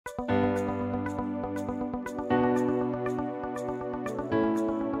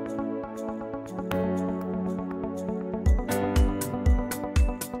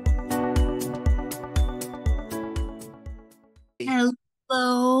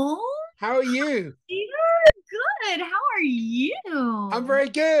Hello. How are you? Peter, good. How are I'm you? very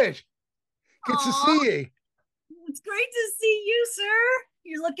good. Good to Oh, see you. it's great to see you, sir.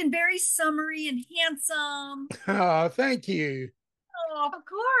 You're looking very summery and handsome. Oh, thank you. Oh, of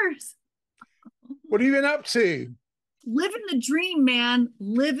course. What have you been up to? Living the dream, man.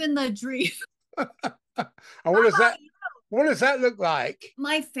 Living the dream. And How about you? what does that look like?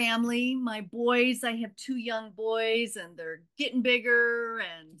 My family, my boys. I have two young boys, and they're getting bigger,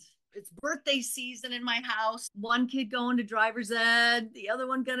 and it's birthday season in my house. One kid going to driver's ed, the other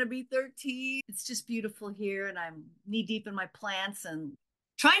one gonna be 13. It's just beautiful here, and I'm knee deep in my plants and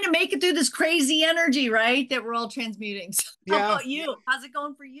trying to make it through this crazy energy, right? That we're all transmuting. So how Yeah, about you? How's it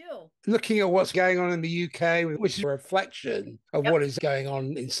going for you? looking at what's going on in the UK, which is a reflection of Yep. what is going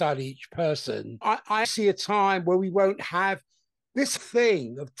on inside each person. I see a time where we won't have this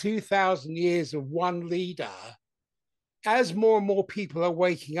thing of 2,000 years of one leader. As more and more people are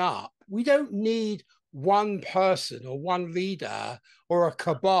waking up, we don't need one person or one leader or a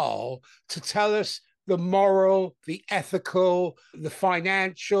cabal to tell us the moral, the ethical, the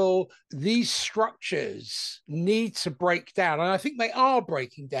financial. These structures need to break down. And I think they are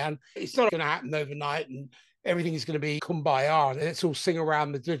breaking down. It's not going to happen overnight and everything is going to be kumbaya and let's all sing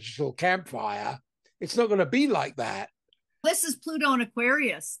around the digital campfire. It's not going to be like that. This is Pluto and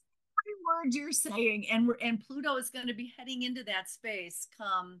Aquarius. Every word you're saying, and Pluto is going to be heading into that space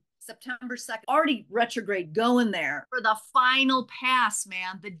come September 2nd. Already retrograde going there for the final pass,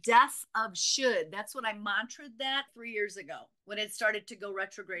 man. The death of should. That's what I mantraed that 3 years ago when it started to go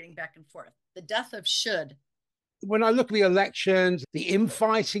retrograding back and forth. The death of should. When I look at the elections, the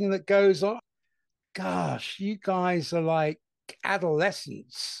infighting that goes on, gosh, you guys are like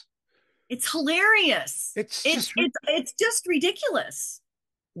adolescents. It's hilarious. It's It's just, it's it's just ridiculous.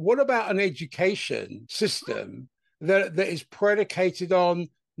 what about an education system that is predicated on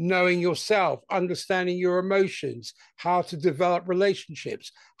knowing yourself, understanding your emotions, how to develop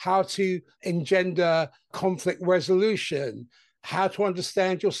relationships, how to engender conflict resolution, how to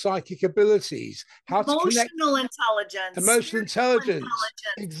understand your psychic abilities, how to connect Emotional intelligence, emotional spiritual intelligence?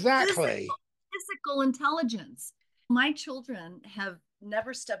 intelligence, Exactly. physical intelligence. My children have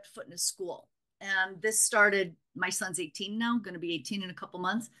never stepped foot in a school. And this started, my son's 18 now, going to be 18 in a couple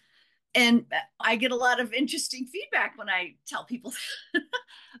months. And I get a lot of interesting feedback when I tell people that.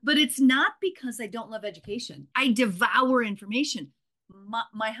 But it's not because I don't love education. I devour information.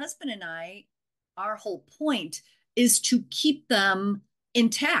 My husband and I, our whole point is to keep them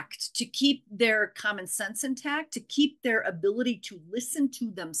intact, to keep their common sense intact, to keep their ability to listen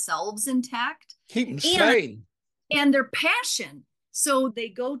to themselves intact, Keep them and sane. their passion. So they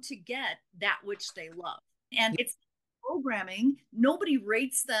go to get that which they love. And it's programming. Nobody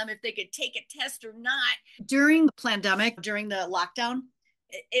rates them if they could take a test or not. During the pandemic, during the lockdown,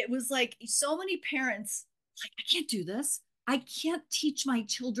 it was like so many parents, like, I can't do this. I can't teach my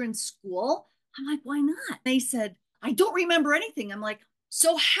children school. I'm like, why not? They said, I don't remember anything. I'm like,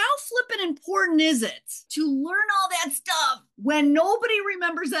 so how flippin' important is it to learn all that stuff when nobody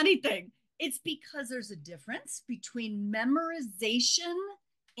remembers anything? It's because there's a difference between memorization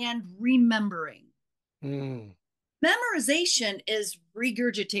and remembering. Mm. Memorization is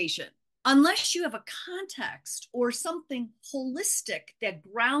regurgitation. Unless you have a context or something holistic that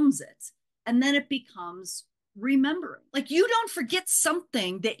grounds it, and then it becomes remembering. Like you don't forget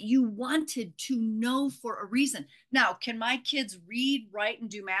something that you wanted to know for a reason. Now, can my kids read, write, and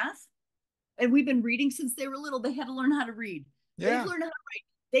do math? And we've been reading since they were little. They had to learn how to read. They've Yeah. learned how to write.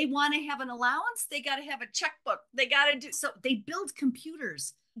 They want to have an allowance. They got to have a checkbook. They got to do so. They build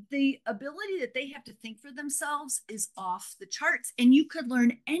computers. The ability that they have to think for themselves is off the charts. And you could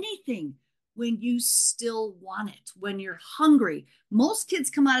learn anything when you still want it, when you're hungry. Most kids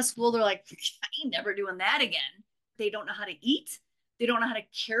come out of school, they're like, I ain't never doing that again. They don't know how to eat. They don't know how to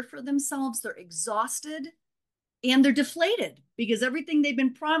care for themselves. They're exhausted and they're deflated because everything they've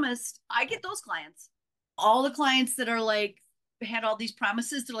been promised. I get those clients. All the clients that are like, had all these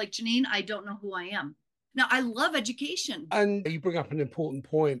promises, they're like, Jeannine, I don't know who I am. Now, I love education. And you bring up an important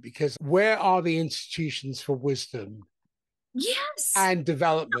point because where are the institutions for wisdom Yes. and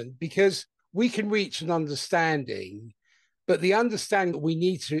development? Because we can reach an understanding, but the understanding that we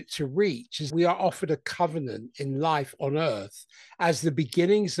need to reach is we are offered a covenant in life on earth as the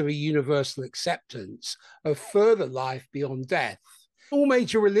beginnings of a universal acceptance of further life beyond death. All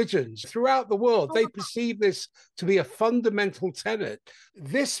major religions throughout the world, they perceive this to be a fundamental tenet.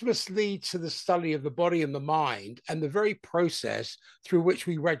 This must lead to the study of the body and the mind and the very process through which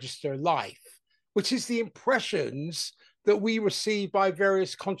we register life, which is the impressions that we receive by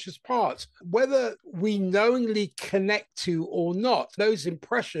various conscious parts, whether we knowingly connect to or not. Those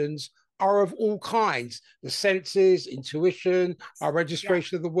impressions are of all kinds: the senses, intuition, our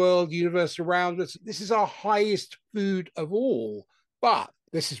registration of the world, universe around us. This is our highest food of all. But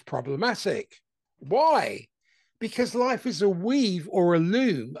this is problematic. Why? Because life is a weave or a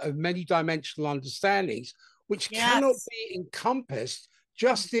loom of many dimensional understandings, which cannot be encompassed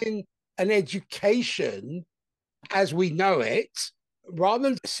just in an education as we know it, rather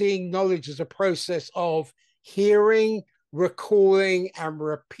than seeing knowledge as a process of hearing, recalling, and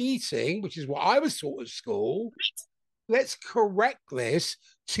repeating, which is what I was taught at school. Let's correct this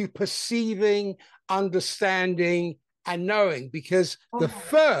to perceiving, understanding, and knowing, because the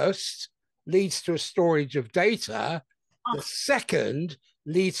first leads to a storage of data. The second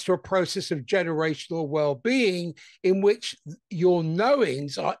leads to a process of generational well-being in which your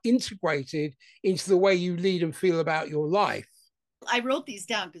knowings are integrated into the way you lead and feel about your life. I wrote these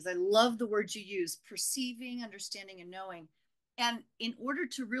down because I love the words you use: perceiving, understanding, and knowing. And in order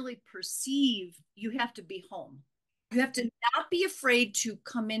to really perceive, you have to be home. You have to not be afraid to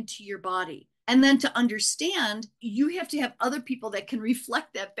come into your body. And then to understand, you have to have other people that can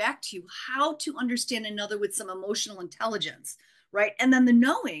reflect that back to you, how to understand another with some emotional intelligence, right? And then the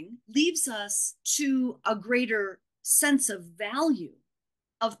knowing leaves us to a greater sense of value,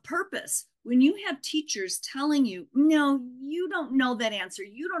 of purpose. When you have teachers telling you, no, you don't know that answer,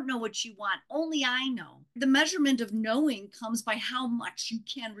 you don't know what you want, only I know. The measurement of knowing comes by how much you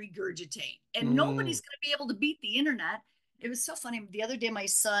can regurgitate. And nobody's going to be able to beat the internet. It was so funny. The other day, my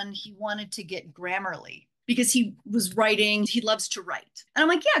son, he wanted to get Grammarly because he was writing. He loves to write. And I'm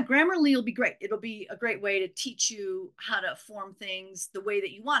like, yeah, Grammarly will be great. It'll be a great way to teach you how to form things the way that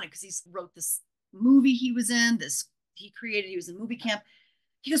you want it. Because he wrote this movie he was in, he was in movie camp.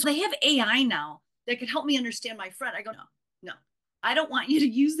 He goes, they have AI now that could help me understand my friend. I go, no, I don't want you to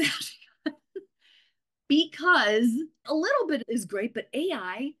use that because a little bit is great, but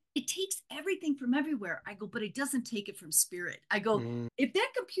AI, it takes everything from everywhere. I go, but it doesn't take it from spirit. I go, if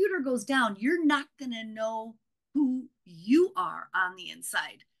that computer goes down, you're not going to know who you are on the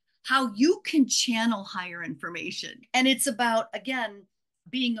inside, how you can channel higher information. And it's about, again,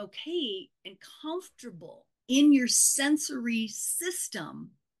 being okay and comfortable in your sensory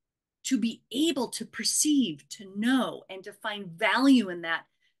system to be able to perceive, to know, and to find value in that.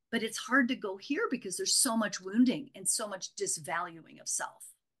 But it's hard to go here because there's so much wounding and so much disvaluing of self.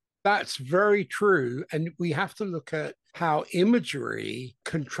 That's very true. And we have to look at how imagery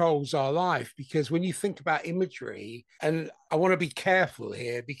controls our life, because when you think about imagery, and I want to be careful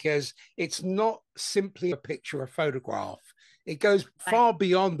here because it's not simply a picture, a photograph. It goes far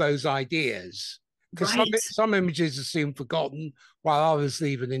beyond those ideas. Because some images are soon forgotten, while others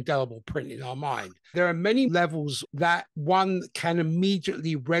leave an indelible print in our mind. There are many levels that one can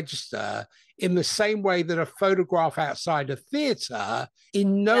immediately register in the same way that a photograph outside a theater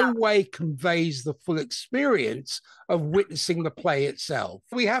in no way conveys the full experience of witnessing the play itself.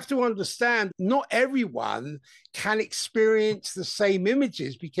 We have to understand not everyone can experience the same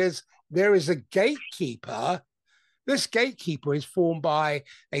images because there is a gatekeeper. This gatekeeper is formed by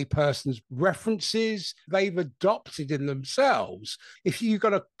a person's references they've adopted in themselves. If you've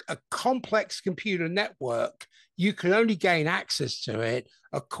got a complex computer network, you can only gain access to it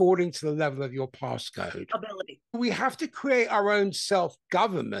according to the level of your passcode. Ability. We have to create our own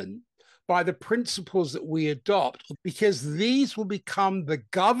self-government by the principles that we adopt, because these will become the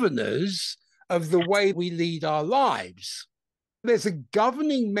governors of the way we lead our lives. There's a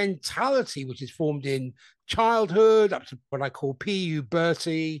governing mentality which is formed in childhood up to what I call PU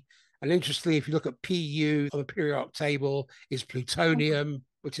Bertie. And interestingly, if you look at PU on the periodic table, is plutonium,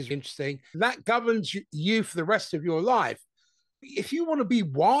 which is interesting. That governs you for the rest of your life. If you want to be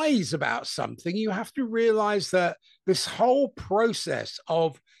wise about something, you have to realize that this whole process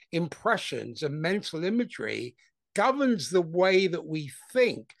of impressions and mental imagery governs the way that we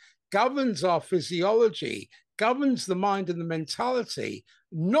think, governs our physiology, governs the mind and the mentality,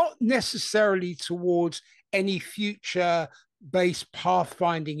 not necessarily towards any future-based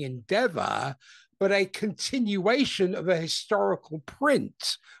pathfinding endeavor, but a continuation of a historical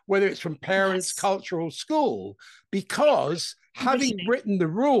print, whether it's from parents, culture, or school, because having written the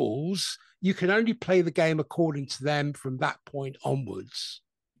rules, you can only play the game according to them from that point onwards.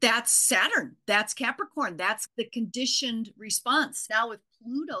 That's Saturn. That's Capricorn. That's the conditioned response. Now with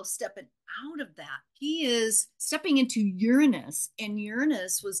Pluto stepping out of that, he is stepping into Uranus, and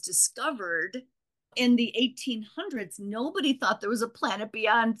Uranus was discovered in the 1800s. Nobody thought there was a planet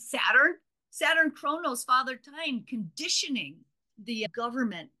beyond Saturn. Saturn, Chronos, Father Time, conditioning. the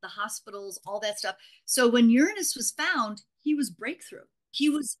government, the hospitals, all that stuff. So when Uranus was found, he was breakthrough. He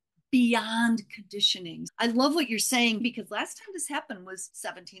was beyond conditioning. I love what you're saying, because last time this happened was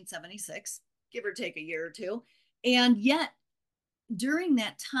 1776, give or take a year or two. And yet, during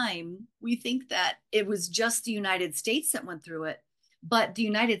that time, we think that it was just the United States that went through it. But the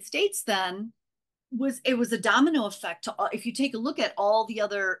United States then it was a domino effect. If you take a look at all the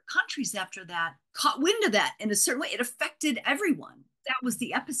other countries after that, caught wind of that in a certain way, it affected everyone. That was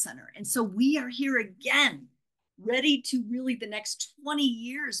the epicenter. And so we are here again, ready to really the next 20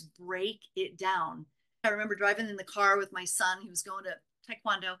 years break it down. I remember driving in the car with my son. He was going to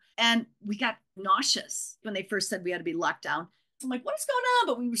Taekwondo, and we got nauseous when they first said we had to be locked down. I'm like, what is going on?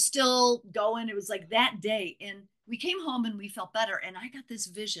 But we were still going. It was like that day. And we came home and we felt better. And I got this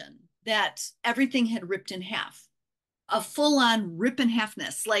vision that everything had ripped in half, a full on rip in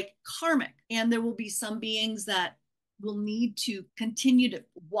halfness, like karmic. And there will be some beings that will need to continue to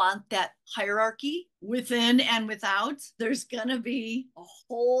want that hierarchy within and without. There's going to be a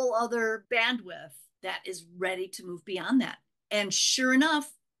whole other bandwidth that is ready to move beyond that. And sure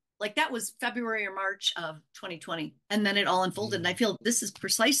enough, like that was February or March of 2020. And then it all unfolded. And I feel this is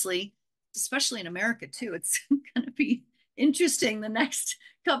precisely, especially in America too, it's going to be interesting the next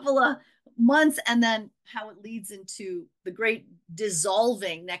couple of months, and then how it leads into the great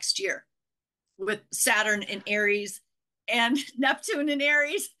dissolving next year with Saturn in Aries and Neptune in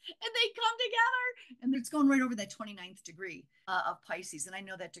Aries, and they come together, and it's going right over that 29th degree of Pisces. And I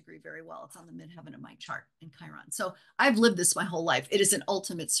know that degree very well. It's on the midheaven of my chart in Chiron. So I've lived this my whole life. It is an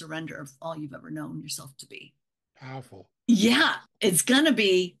ultimate surrender of all you've ever known yourself to be. Powerful. Yeah, it's going to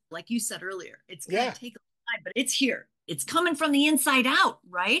be, like you said earlier, it's going to take a time, but it's here. It's coming from the inside out,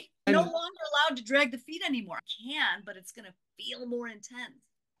 right? And no longer allowed to drag the feet anymore. I can, but it's going to feel more intense.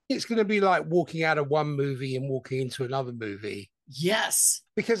 It's going to be like walking out of one movie and walking into another movie. Yes.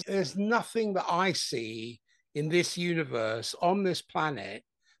 Because there's nothing that I see in this universe, on this planet,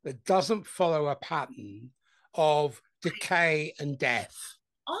 that doesn't follow a pattern of decay and death.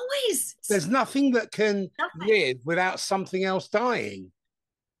 Always. There's nothing that can live without something else dying.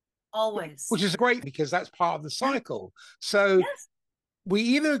 Always. Which is great, because that's part of the cycle. So we're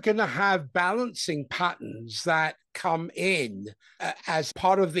either going to have balancing patterns that come in as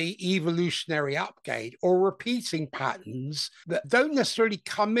part of the evolutionary upgate, or repeating patterns that don't necessarily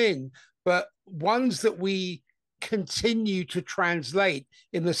come in, but ones that we continue to translate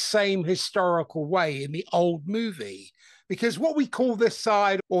in the same historical way in the old movie. Because what we call this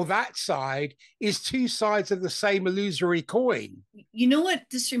side or that side is two sides of the same illusory coin. You know what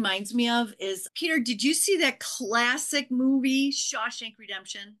this reminds me of is, Peter, did you see that classic movie, Shawshank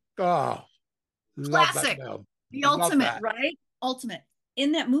Redemption? Oh, classic. The ultimate, right? Ultimate.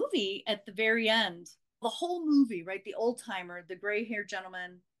 In that movie, at the very end, the whole movie, right? The old timer, the gray haired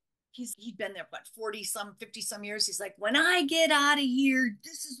gentleman, he'd been there, what, 40 some, 50 some years. He's like, when I get out of here,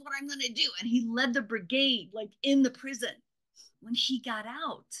 this is what I'm going to do. And he led the brigade, like in the prison. When he got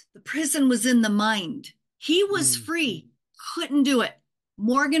out, the prison was in the mind. He was free, couldn't do it.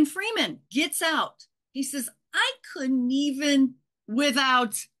 Morgan Freeman gets out. He says, I couldn't even,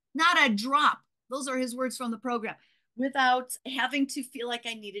 without not a drop, those are his words from the program, without having to feel like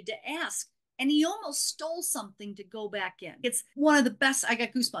I needed to ask. And he almost stole something to go back in. It's one of the best. I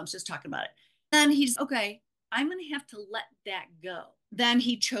got goosebumps just talking about it. Then he's, okay, I'm going to have to let that go. Then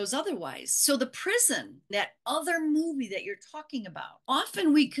he chose otherwise. So the prison, that other movie that you're talking about,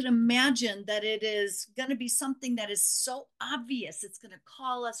 often we could imagine that it is going to be something that is so obvious. It's going to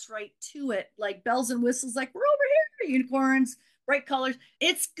call us right to it, like bells and whistles, like we're over here, unicorns, bright colors.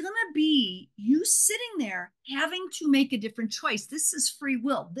 It's going to be you sitting there having to make a different choice. This is free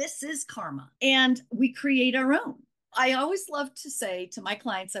will. This is karma. And we create our own. I always love to say to my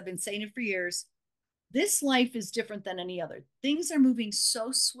clients, I've been saying it for years, this life is different than any other. Things are moving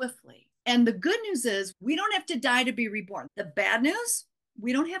so swiftly. And the good news is we don't have to die to be reborn. The bad news,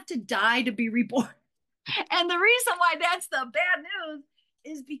 we don't have to die to be reborn. And the reason why that's the bad news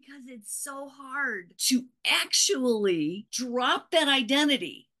is because it's so hard to actually drop that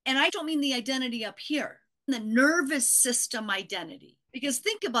identity. And I don't mean the identity up here, the nervous system identity. Because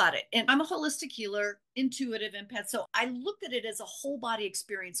think about it. And I'm a holistic healer, intuitive empath. So I look at it as a whole body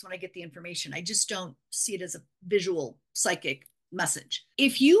experience when I get the information. I just don't see it as a visual psychic message.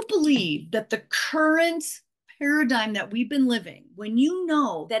 If you believe that the current paradigm that we've been living, when you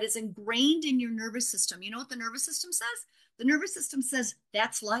know that is ingrained in your nervous system, you know what the nervous system says? The nervous system says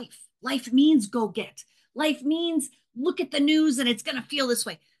that's life. Life means go get. Life means look at the news and it's going to feel this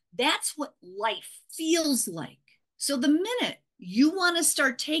way. That's what life feels like. So the minute You want to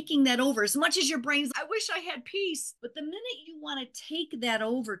start taking that over as much as your brain's, I wish I had peace. But the minute you want to take that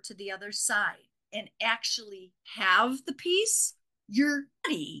over to the other side and actually have the peace, your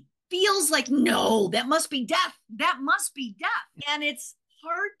body feels like, no, that must be death. That must be death. And it's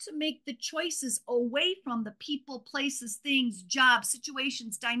hard to make the choices away from the people, places, things, jobs,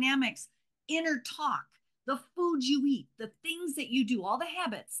 situations, dynamics, inner talk, the food you eat, the things that you do, all the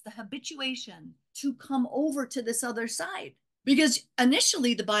habits, the habituation to come over to this other side. Because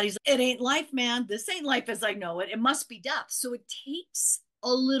initially the body's like, it ain't life, man. This ain't life as I know it. It must be death. So it takes a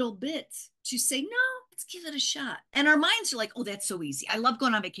little bit to say, no, let's give it a shot. And our minds are like, oh, that's so easy. I love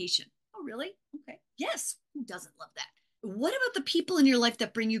going on vacation. Oh, really? Okay. Yes. Who doesn't love that? What about the people in your life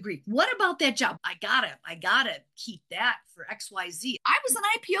that bring you grief? What about that job? I gotta keep that for XYZ. I was an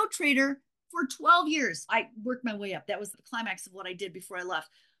IPO trader for 12 years. I worked my way up. That was the climax of what I did before I left.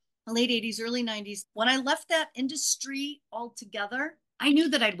 The late 80s, early 90s. When I left that industry altogether, I knew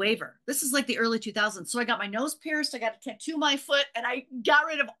that I'd waver. This is like the early 2000s. So I got my nose pierced, I got a tattoo my foot, and I got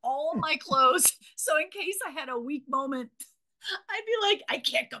rid of all my clothes. So in case I had a weak moment, I'd be like, I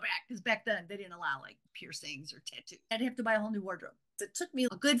can't go back. Because back then they didn't allow like piercings or tattoos. I'd have to buy a whole new wardrobe. It took me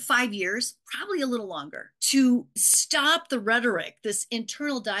a good 5 years, probably a little longer, to stop the rhetoric, this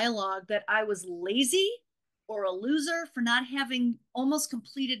internal dialogue that I was lazy or a loser for not having almost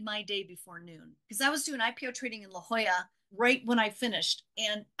completed my day before noon. Because I was doing IPO trading in La Jolla right when I finished,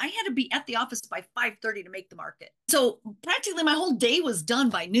 and I had to be at the office by 5:30 to make the market. So practically my whole day was done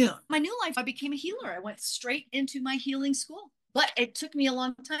by noon. My new life, I became a healer. I went straight into my healing school. But it took me a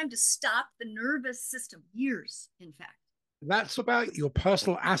long time to stop the nervous system, years, in fact. That's about your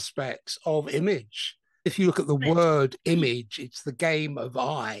personal aspects of image. If you look at the word image, it's the game of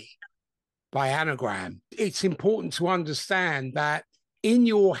I by anagram. It's important to understand that in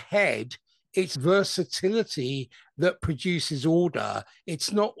your head, it's versatility that produces order.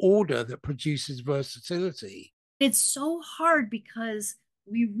 It's not order that produces versatility. It's so hard because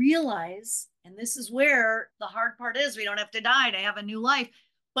we realize, and this is where the hard part is, we don't have to die to have a new life,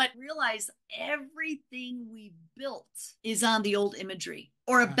 but realize everything we built is on the old imagery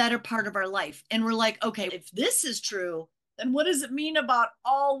or a better part of our life. And we're like, okay, if this is true, then what does it mean about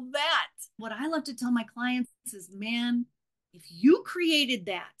all that? What I love to tell my clients is, man, if you created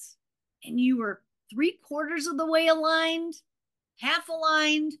that and you were 3/4 of the way aligned, half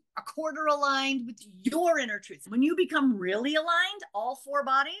aligned, a quarter aligned with your inner truth. When you become really aligned, all four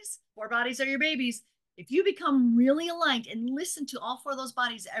bodies are your babies. If you become really aligned and listen to all four of those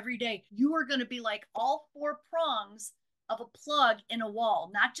bodies every day, you are going to be like all four prongs of a plug in a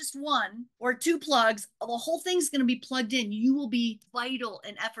wall, not just one or two plugs. The whole thing's going to be plugged in. You will be vital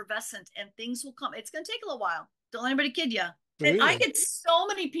and effervescent, and things will come. It's going to take a little while. Don't let anybody kid you. Really? And I get so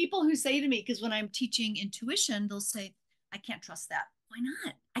many people who say to me, because when I'm teaching intuition, they'll say, I can't trust that. Why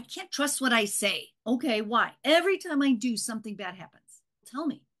not? I can't trust what I say. Okay, why? Every time I do, something bad happens. Tell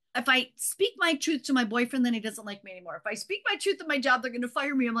me. If I speak my truth to my boyfriend, then he doesn't like me anymore. If I speak my truth at my job, they're going to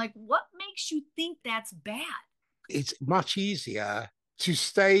fire me. I'm like, what makes you think that's bad? It's much easier to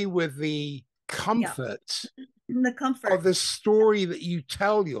stay with the comfort, the comfort of the story that you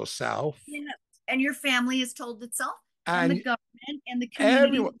tell yourself. Yes. And your family has told itself, and the government and the community.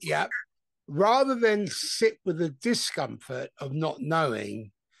 Everyone, yeah. Rather than sit with the discomfort of not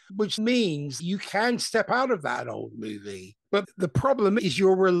knowing, which means you can step out of that old movie. But the problem is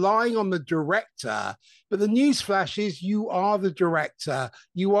you're relying on the director. But the newsflash is you are the director.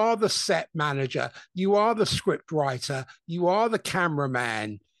 You are the set manager. You are the script writer. You are the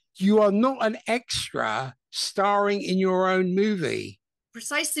cameraman. You are not an extra starring in your own movie.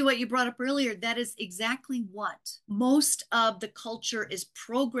 Precisely what you brought up earlier. That is exactly what most of the culture is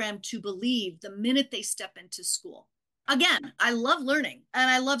programmed to believe the minute they step into school. Again, I love learning and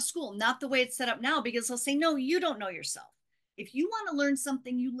I love school, not the way it's set up now, because they'll say, no, you don't know yourself. If you want to learn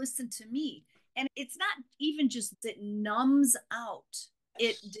something, you listen to me. And it's not even just that numbs out.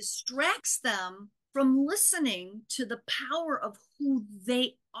 It distracts them from listening to the power of who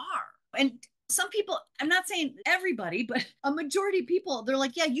they are. And some people, I'm not saying everybody, but a majority of people, they're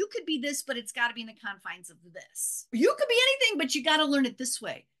like, yeah, you could be this, but it's got to be in the confines of this. You could be anything, but you got to learn it this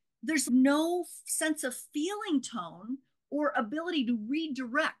way. There's no sense of feeling tone or ability to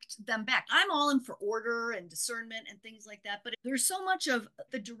redirect them back. I'm all in for order and discernment and things like that, but there's so much of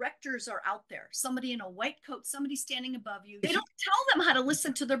the directors are out there. Somebody in a white coat, somebody standing above you. They don't tell them how to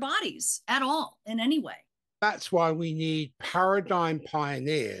listen to their bodies at all in any way. That's why we need paradigm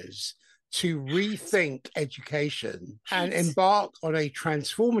pioneers to rethink education and embark on a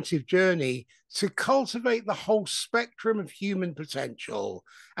transformative journey to cultivate the whole spectrum of human potential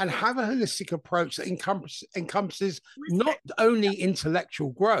and have a holistic approach that encompasses not only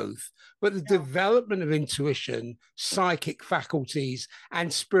intellectual growth, but the development of intuition, psychic faculties,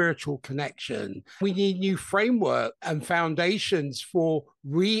 and spiritual connection. We need new framework and foundations for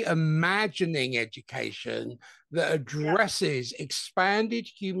reimagining education that addresses expanded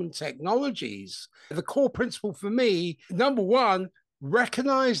human technologies. The core principle for me, number one,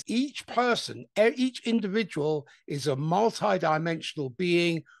 recognize each person, each individual is a multidimensional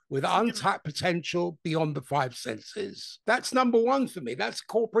being with untapped potential beyond the five senses. That's number one for me. That's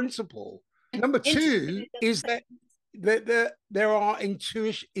core principle. Number two is that there are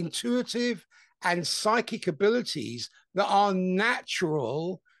intuitive and psychic abilities that are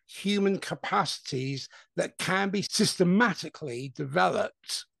natural human capacities that can be systematically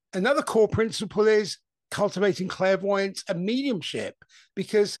developed. Another core principle is cultivating clairvoyance and mediumship,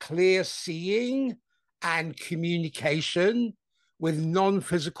 because clear seeing and communication with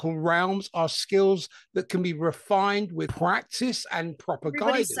non-physical realms are skills that can be refined with practice and proper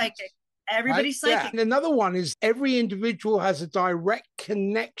guidance. Psychic. Everybody's psychic. Yeah. And another one is every individual has a direct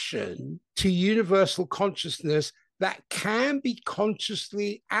connection to universal consciousness that can be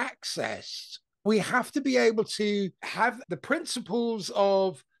consciously accessed. We have to be able to have the principles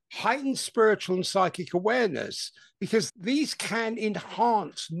of heightened spiritual and psychic awareness, because these can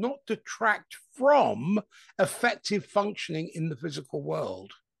enhance, not detract from, effective functioning in the physical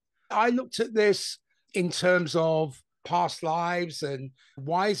world. I looked at this in terms of past lives and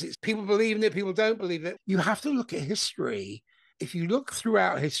why is it people believe in it, people don't believe it. You have to look at history. If you look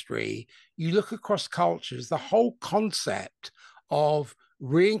throughout history, you look across cultures, the whole concept of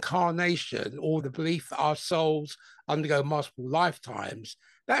reincarnation, or the belief that our souls undergo multiple lifetimes,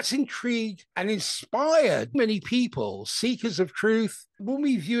 that's intrigued and inspired many people, seekers of truth. When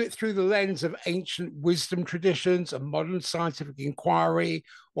we view it through the lens of ancient wisdom traditions and modern scientific inquiry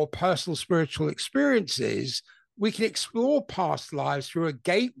or personal spiritual experiences, we can explore past lives through a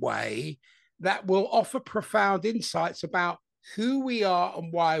gateway that will offer profound insights about who we are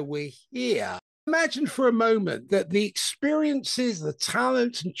and why we're here. Imagine for a moment that the experiences, the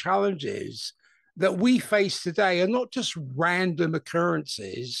talents and challenges that we face today are not just random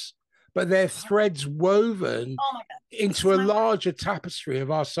occurrences, but they're threads woven into a larger tapestry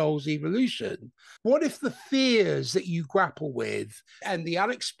of our soul's evolution. What if the fears that you grapple with and the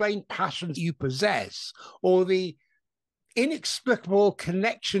unexplained passions you possess, or the inexplicable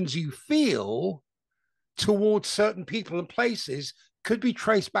connections you feel towards certain people and places, could be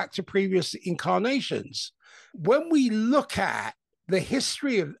traced back to previous incarnations? When we look at the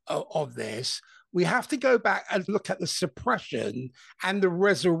history of this, we have to go back and look at the suppression and the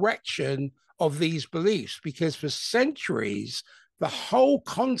resurrection of these beliefs, because for centuries, the whole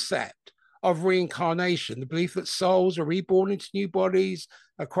concept of reincarnation, the belief that souls are reborn into new bodies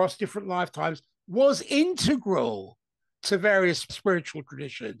across different lifetimes, was integral to various spiritual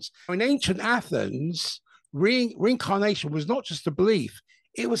traditions. In ancient Athens, reincarnation was not just a belief,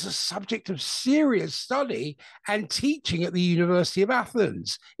 it was a subject of serious study and teaching at the University of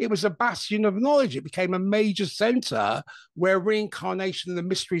Athens. It was a bastion of knowledge. It became a major center where reincarnation and the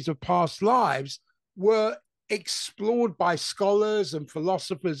mysteries of past lives were explored by scholars and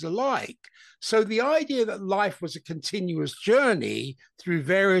philosophers alike. So the idea that life was a continuous journey through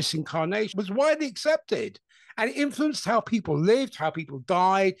various incarnations was widely accepted, and it influenced how people lived, how people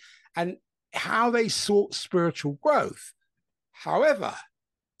died, and how they sought spiritual growth. However,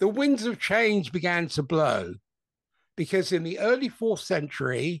 the winds of change began to blow, because in the early 4th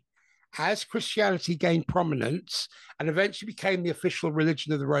century, as Christianity gained prominence and eventually became the official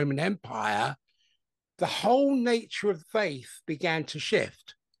religion of the Roman Empire, the whole nature of faith began to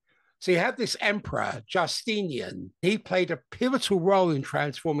shift. So you have this emperor, Justinian. He played a pivotal role in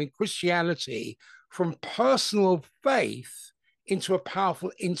transforming Christianity from personal faith into a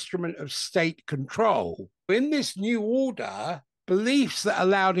powerful instrument of state control. In this new order, beliefs that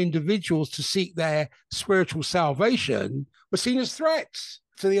allowed individuals to seek their spiritual salvation were seen as threats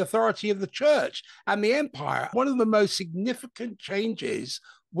to the authority of the church and the empire. One of the most significant changes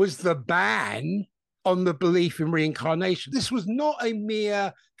was the ban on the belief in reincarnation. This was not a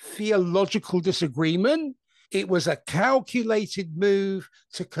mere theological disagreement. It was a calculated move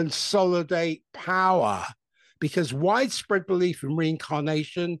to consolidate power, because widespread belief in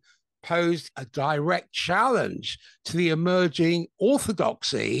reincarnation posed a direct challenge to the emerging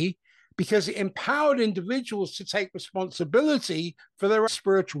orthodoxy, because it empowered individuals to take responsibility for their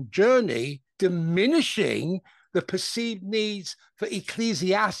spiritual journey, diminishing the perceived needs for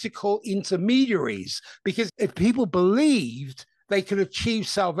ecclesiastical intermediaries. Because if people believed they could achieve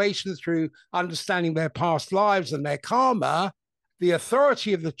salvation through understanding their past lives and their karma, the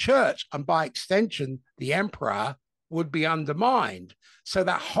authority of the church, and by extension, the emperor, would be undermined. So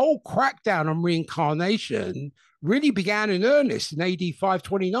that whole crackdown on reincarnation really began in earnest in AD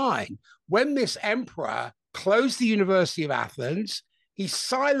 529, when this emperor closed the University of Athens. He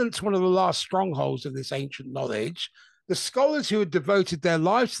silenced one of the last strongholds of this ancient knowledge. The scholars who had devoted their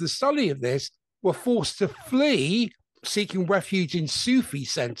lives to the study of this were forced to flee, seeking refuge in Sufi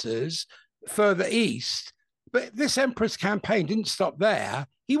centers further east. But this emperor's campaign didn't stop there.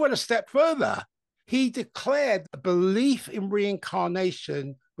 He went a step further. He declared the belief in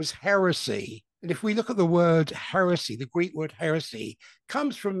reincarnation was heresy. And if we look at the word heresy, the Greek word heresy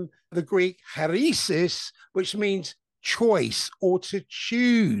comes from the Greek heresis, which means choice or to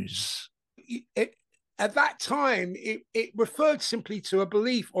choose. At that time, it referred simply to a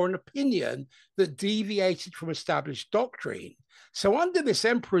belief or an opinion that deviated from established doctrine. So under this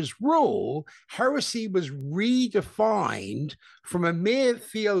emperor's rule, heresy was redefined from a mere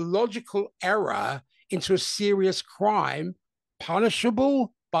theological error into a serious crime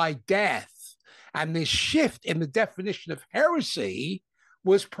punishable by death. And this shift in the definition of heresy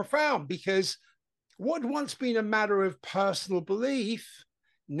was profound, because what had once been a matter of personal belief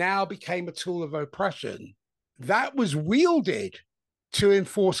now became a tool of oppression. That was wielded to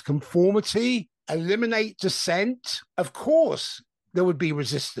enforce conformity, eliminate dissent. Of course, there would be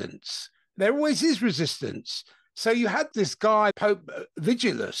resistance. There always is resistance. So you had this guy, Pope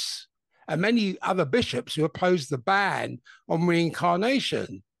Vigilus, and many other bishops who opposed the ban on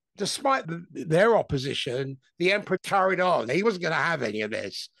reincarnation. Despite their opposition, the emperor carried on. He wasn't going to have any of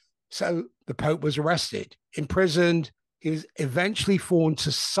this. So the Pope was arrested, imprisoned. He was eventually forced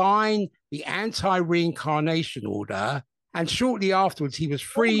to sign the anti-reincarnation order. And shortly afterwards, he was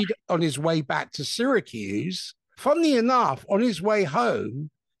freed on his way back to Syracuse. Funnily enough, on his way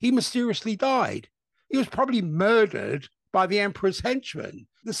home, he mysteriously died. He was probably murdered by the emperor's henchmen.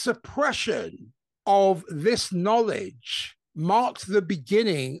 The suppression of this knowledge marked the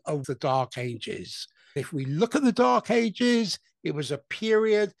beginning of the Dark Ages. If we look at the Dark Ages, it was a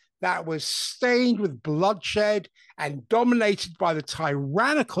period that was stained with bloodshed and dominated by the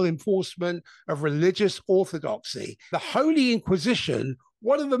tyrannical enforcement of religious orthodoxy. The Holy Inquisition,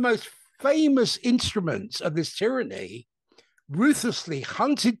 one of the most famous instruments of this tyranny, ruthlessly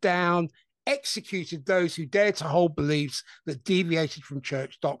hunted down, executed those who dared to hold beliefs that deviated from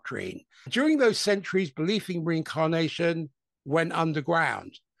church doctrine. During those centuries, belief in reincarnation went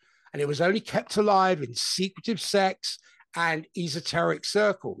underground, and it was only kept alive in secretive sects and esoteric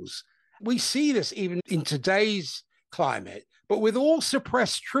circles. We see this even in today's climate, but with all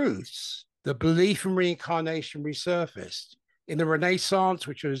suppressed truths, the belief in reincarnation resurfaced. In the Renaissance,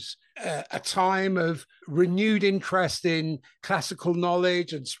 which was a time of renewed interest in classical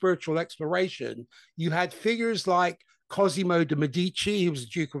knowledge and spiritual exploration, you had figures like Cosimo de' Medici, who was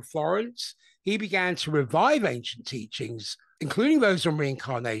the Duke of Florence. He began to revive ancient teachings, including those on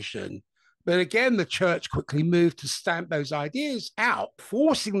reincarnation. But again, the church quickly moved to stamp those ideas out,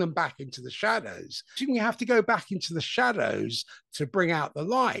 forcing them back into the shadows. You have to go back into the shadows to bring out the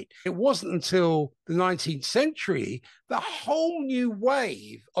light. It wasn't until the 19th century that a whole new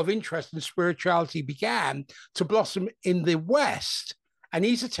wave of interest in spirituality began to blossom in the West. And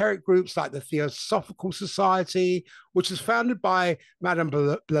esoteric groups like the Theosophical Society, which was founded by Madame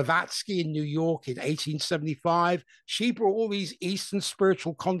Blavatsky in New York in 1875, she brought all these Eastern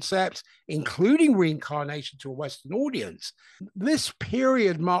spiritual concepts, including reincarnation, to a Western audience. This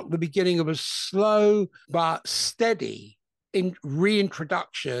period marked the beginning of a slow but steady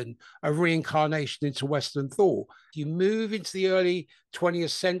reintroduction of reincarnation into Western thought. You move into the early 20th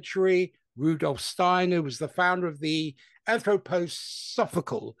century. Rudolf Steiner was the founder of the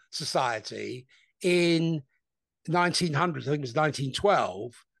Anthroposophical Society in 1900, I think it was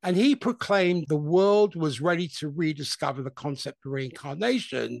 1912, and he proclaimed the world was ready to rediscover the concept of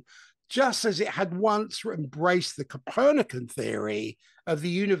reincarnation, just as it had once embraced the Copernican theory of the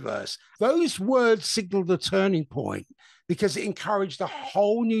universe. Those words signaled a turning point because it encouraged a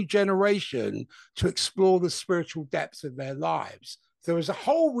whole new generation to explore the spiritual depths of their lives. There was a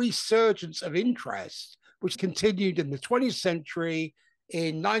whole resurgence of interest, which continued in the 20th century.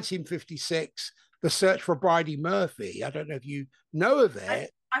 In 1956, The Search for Bridie Murphy. I don't know if you know of it.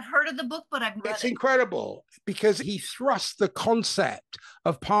 I've heard of the book, but I've read it. It's incredible because he thrust the concept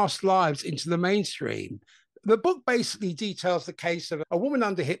of past lives into the mainstream. The book basically details the case of a woman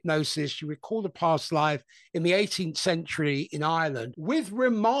under hypnosis. She recalled a past life in the 18th century in Ireland with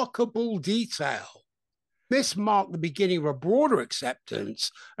remarkable detail. This marked the beginning of a broader acceptance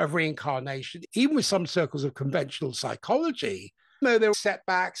of reincarnation, even with some circles of conventional psychology. Though there were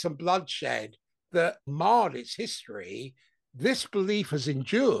setbacks and bloodshed that marred its history, this belief has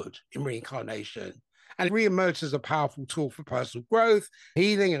endured in reincarnation and re-emerged as a powerful tool for personal growth,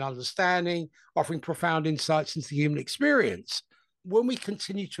 healing, and understanding, offering profound insights into the human experience. When we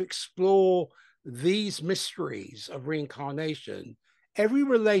continue to explore these mysteries of reincarnation, every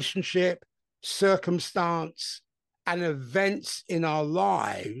relationship, circumstance, and events in our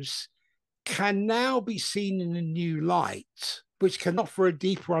lives can now be seen in a new light, which can offer a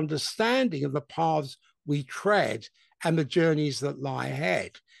deeper understanding of the paths we tread and the journeys that lie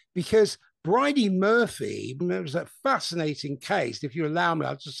ahead. Because Bridie Murphy, it was a fascinating case. If you allow me,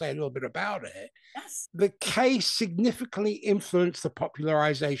 I'll just say a little bit about it. Yes. The case significantly influenced the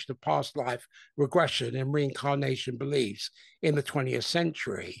popularization of past life regression and reincarnation beliefs in the 20th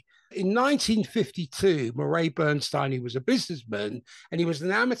century. In 1952, Murray Bernstein, who was a businessman and he was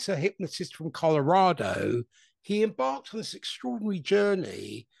an amateur hypnotist from Colorado, he embarked on this extraordinary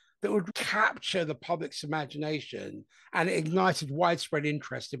journey that would capture the public's imagination, and it ignited widespread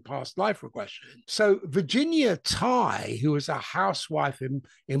interest in past life regression. So Virginia Tighe, who was a housewife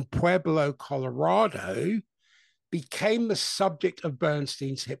in Pueblo, Colorado, became the subject of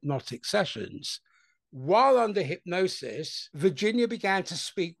Bernstein's hypnotic sessions. While under hypnosis, Virginia began to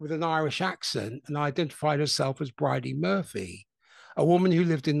speak with an Irish accent and identified herself as Bridie Murphy, a woman who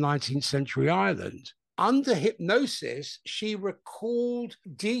lived in 19th century Ireland. Under hypnosis, she recalled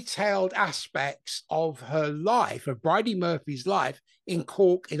detailed aspects of her life, of Bridie Murphy's life in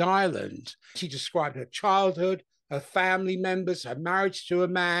Cork in Ireland. She described her childhood, her family members, her marriage to a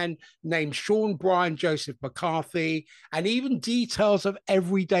man named Sean Brian Joseph McCarthy, and even details of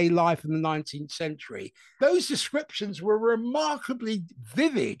everyday life in the 19th century. Those descriptions were remarkably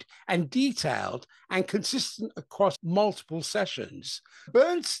vivid and detailed and consistent across multiple sessions.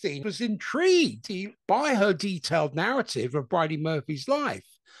 Bernstein was intrigued by her detailed narrative of Bridie Murphy's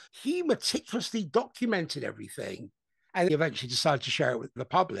life. He meticulously documented everything and he eventually decided to share it with the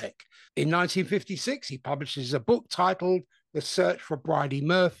public. In 1956, he publishes a book titled The Search for Bridie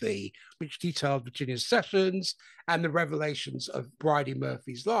Murphy, which detailed Virginia's sessions and the revelations of Bridie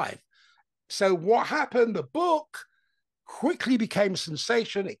Murphy's life. So what happened? The book quickly became a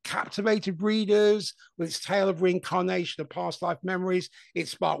sensation. It captivated readers with its tale of reincarnation and past life memories. It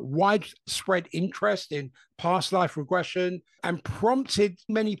sparked widespread interest in past life regression and prompted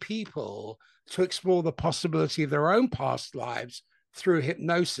many people to explore the possibility of their own past lives through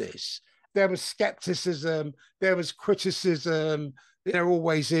hypnosis. There was skepticism, there was criticism, there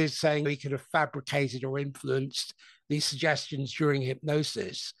always is, saying we could have fabricated or influenced these suggestions during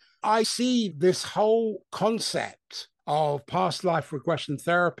hypnosis. I see this whole concept of past life regression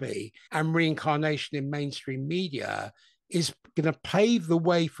therapy and reincarnation in mainstream media is going to pave the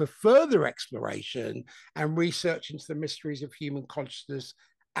way for further exploration and research into the mysteries of human consciousness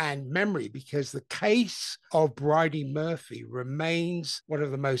and memory, because the case of Bridie Murphy remains one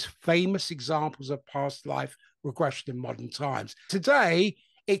of the most famous examples of past life regression in modern times. Today,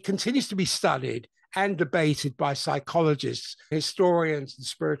 it continues to be studied and debated by psychologists, historians, and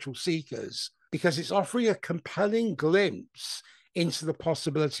spiritual seekers, because it's offering a compelling glimpse into the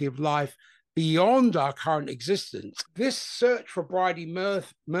possibility of life beyond our current existence. This search for Bridie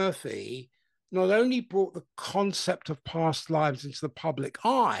Murphy not only brought the concept of past lives into the public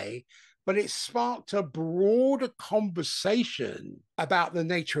eye, but it sparked a broader conversation about the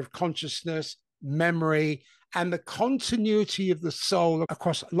nature of consciousness, memory, and the continuity of the soul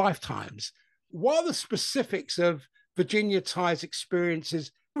across lifetimes. While the specifics of Virginia Tighe's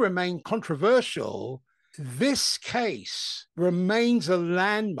experiences remain controversial, this case remains a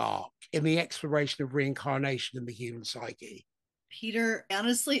landmark in the exploration of reincarnation in the human psyche. Peter,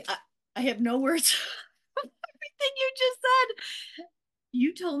 honestly, I have no words for everything you just said.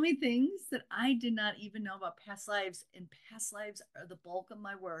 You told me things that I did not even know about past lives, and past lives are the bulk of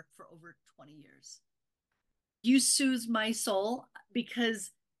my work for over 20 years. You soothed my soul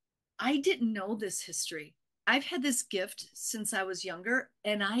because I didn't know this history. I've had this gift since I was younger,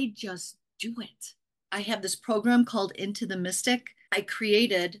 and I just do it. I have this program called Into the Mystic. I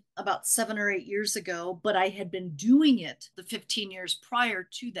created about 7 or 8 years ago, but I had been doing it the 15 years prior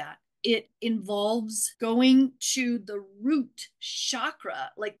to that. It involves going to the root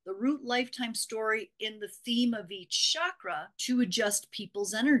chakra, like the root lifetime story in the theme of each chakra, to adjust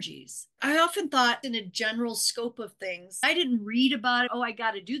people's energies. I often thought in a general scope of things, I didn't read about it. Oh, I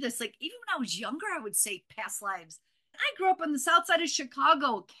got to do this. Like even when I was younger, I would say past lives. I grew up on the south side of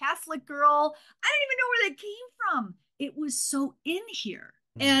Chicago, Catholic girl. I didn't even know where that came from. It was so in here.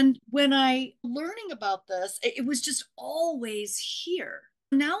 And when I learning about this, it was just always here.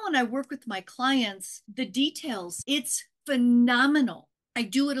 Now, when I work with my clients, the details, it's phenomenal. I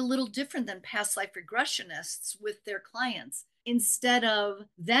do it a little different than past life regressionists with their clients. Instead of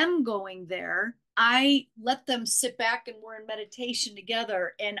them going there, I let them sit back and we're in meditation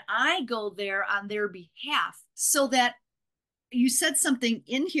together, and I go there on their behalf. So that you said something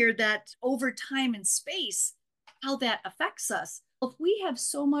in here that over time and space, how that affects us. If we have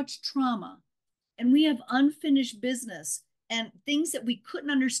so much trauma and we have unfinished business and things that we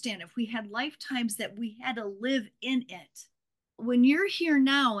couldn't understand, if we had lifetimes that we had to live in it, when you're here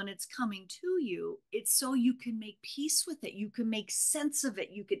now and it's coming to you, it's so you can make peace with it. You can make sense of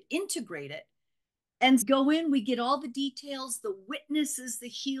it. You can integrate it and go in. We get all the details, the witnesses, the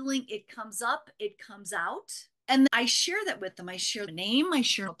healing. It comes up, it comes out. And I share that with them. I share the name, I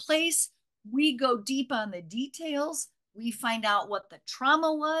share a place. We go deep on the details. We find out what the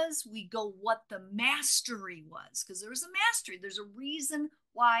trauma was. We go what the mastery was, because there was a mastery. There's a reason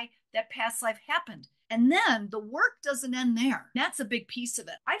why that past life happened. And then the work doesn't end there. That's a big piece of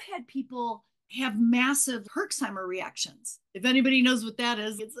it. I've had people have massive Herxheimer reactions. If anybody knows what that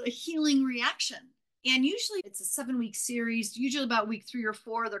is, it's a healing reaction. And usually it's a 7-week series. Usually about week 3 or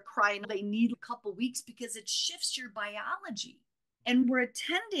 4, they're crying. They need a couple weeks because it shifts your biology. And we're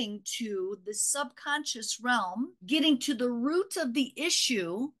attending to the subconscious realm, getting to the root of the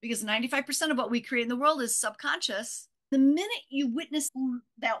issue, because 95% of what we create in the world is subconscious. The minute you witness who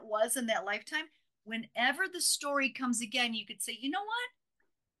that was in that lifetime, whenever the story comes again, you could say, you know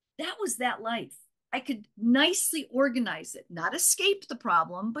what? That was that life. I could nicely organize it, not escape the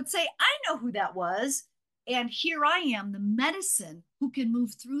problem, but say, I know who that was. And here I am, the medicine who can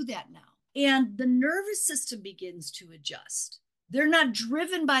move through that now. And the nervous system begins to adjust. They're not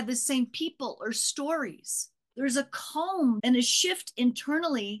driven by the same people or stories. There's a calm and a shift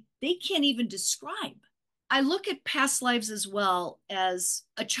internally they can't even describe. I look at past lives as well as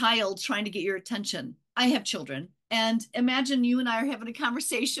a child trying to get your attention. I have children. And imagine you and I are having a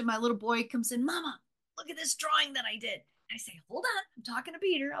conversation. My little boy comes in, Mama, look at this drawing that I did. I say, hold on, I'm talking to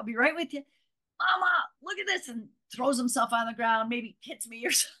Peter. I'll be right with you. Mama, look at this, and throws himself on the ground, maybe hits me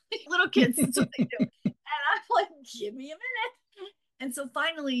or something. Little kids, that's what they do. And I'm like, give me a minute. And so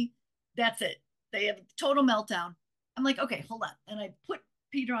finally, that's it. They have a total meltdown. I'm like, okay, hold on. And I put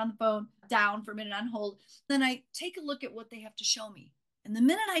Peter on the phone down for a minute on hold. Then I take a look at what they have to show me. And the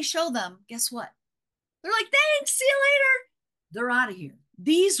minute I show them, guess what? They're like, thanks, see you later. They're out of here.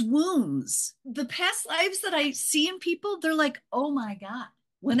 These wounds, the past lives that I see in people, they're like, oh my God,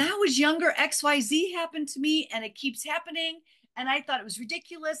 when I was younger, XYZ happened to me and it keeps happening. And I thought it was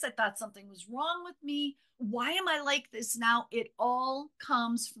ridiculous. I thought something was wrong with me. Why am I like this now? It all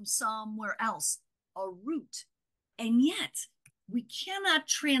comes from somewhere else, a root. And yet we cannot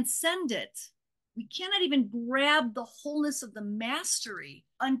transcend it. We cannot even grab the wholeness of the mastery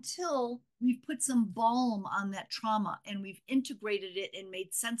until we've put some balm on that trauma and we've integrated it and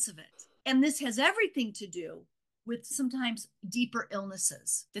made sense of it. And this has everything to do with sometimes deeper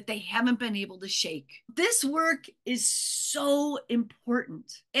illnesses that they haven't been able to shake. This work is so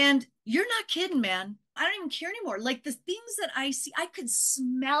important. And you're not kidding, man. I don't even care anymore. Like the things that I see, I could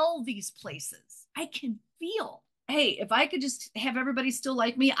smell these places. I can feel. Hey, if I could just have everybody still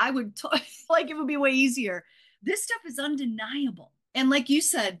like me, I would like it would be way easier. This stuff is undeniable. And like you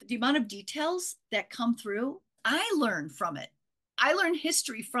said, the amount of details that come through, I learn from it. I learned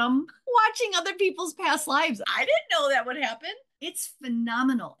history from watching other people's past lives. I didn't know that would happen. It's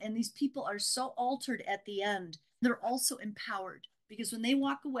phenomenal. And these people are so altered at the end. They're also empowered because when they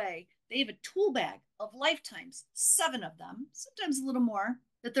walk away, they have a tool bag of lifetimes, 7 of them, sometimes a little more,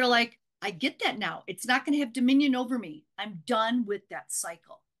 that they're like, I get that now. It's not going to have dominion over me. I'm done with that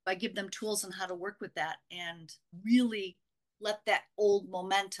cycle. I give them tools on how to work with that and really let that old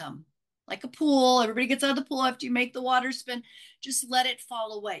momentum, like a pool, everybody gets out of the pool after you make the water spin, just let it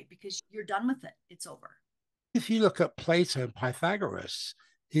fall away because you're done with it. It's over. If you look at Plato and Pythagoras,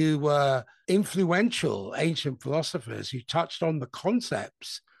 who were influential ancient philosophers who touched on the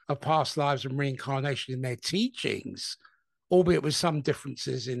concepts of past lives and reincarnation in their teachings, albeit with some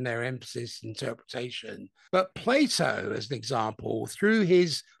differences in their emphasis and interpretation. But Plato, as an example, through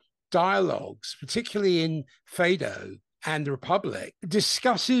his dialogues, particularly in Phaedo and the Republic,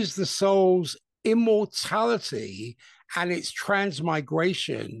 discusses the soul's immortality and its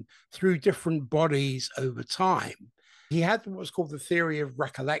transmigration through different bodies over time. He had what's called the theory of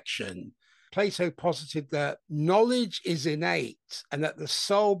recollection. Plato posited that knowledge is innate and that the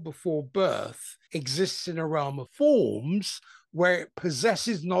soul before birth exists in a realm of forms where it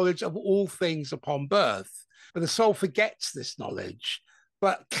possesses knowledge of all things upon birth. But the soul forgets this knowledge,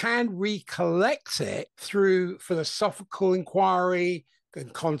 but can recollect it through philosophical inquiry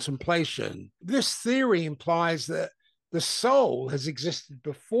and contemplation. This theory implies that the soul has existed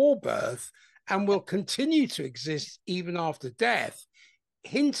before birth and will continue to exist even after death,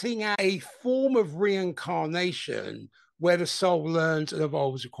 hinting at a form of reincarnation where the soul learns and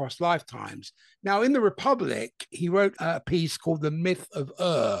evolves across lifetimes. Now, in the Republic, he wrote a piece called The Myth of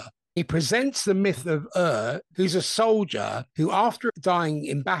He presents the myth of who's a soldier who, after dying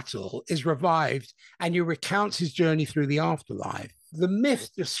in battle, is revived, and he recounts his journey through the afterlife. The myth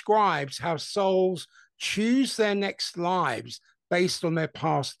describes how souls choose their next lives based on their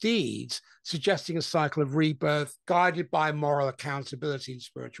past deeds, suggesting a cycle of rebirth guided by moral accountability and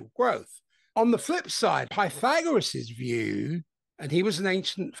spiritual growth. On the flip side, Pythagoras' view, and he was an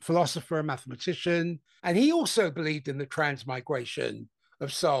ancient philosopher and mathematician, and he also believed in the transmigration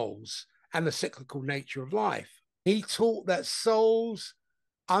of souls and the cyclical nature of life. He taught that souls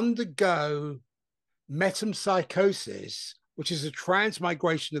undergo metempsychosis, which is a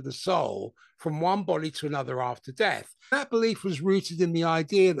transmigration of the soul from one body to another after death. That belief was rooted in the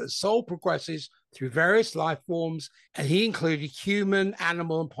idea that soul progresses through various life forms, and he included human,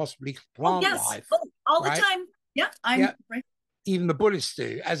 animal, and possibly plant life. All right? The time. Yeah, right. Even the Buddhists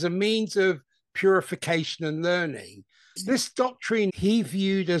do, as a means of purification and learning. This doctrine he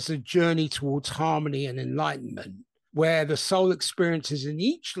viewed as a journey towards harmony and enlightenment, where the soul experiences in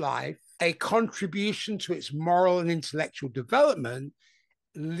each life a contribution to its moral and intellectual development,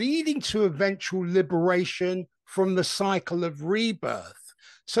 leading to eventual liberation from the cycle of rebirth.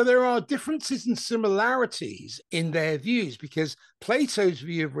 So there are differences and similarities in their views, because Plato's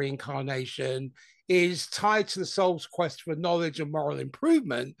view of reincarnation is tied to the soul's quest for knowledge and moral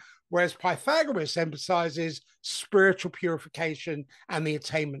improvement, whereas Pythagoras emphasizes spiritual purification and the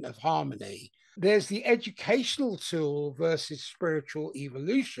attainment of harmony. There's the educational tool versus spiritual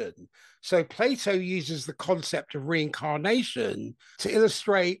evolution. So Plato uses the concept of reincarnation to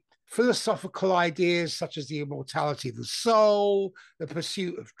illustrate philosophical ideas such as the immortality of the soul, the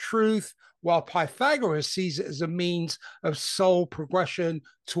pursuit of truth, while Pythagoras sees it as a means of soul progression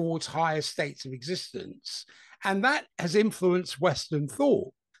towards higher states of existence. And that has influenced Western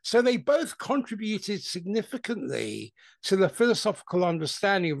thought. So they both contributed significantly to the philosophical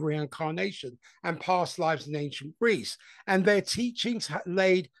understanding of reincarnation and past lives in ancient Greece. And their teachings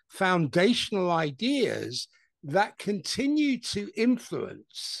laid foundational ideas that continue to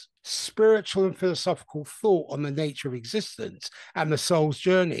influence spiritual and philosophical thought on the nature of existence and the soul's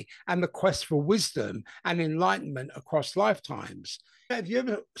journey and the quest for wisdom and enlightenment across lifetimes. Have you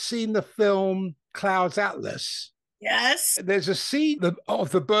ever seen the film Cloud's Atlas? Yes. There's a scene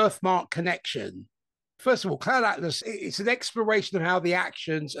of the birthmark connection. First of all, Cloud Atlas, it's an exploration of how the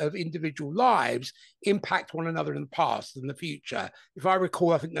actions of individual lives impact one another in the past and the future. If I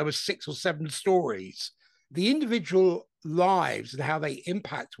recall, I think there were 6 or 7 stories. The individual lives and how they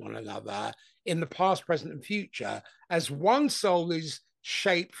impact one another in the past, present, and future, as one soul is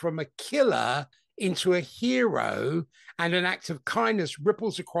shaped from a killer into a hero, and an act of kindness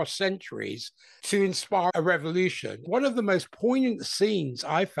ripples across centuries to inspire a revolution. One of the most poignant scenes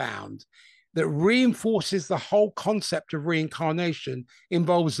I found that reinforces the whole concept of reincarnation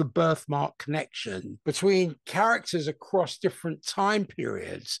involves the birthmark connection between characters across different time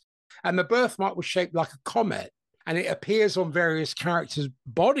periods. And the birthmark was shaped like a comet, and it appears on various characters'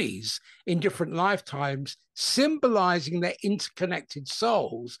 bodies in different lifetimes, symbolizing their interconnected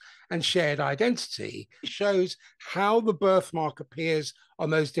souls and shared identity. It shows how the birthmark appears on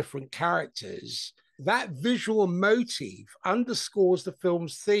those different characters. That visual motif underscores the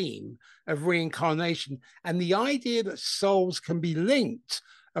film's theme of reincarnation and the idea that souls can be linked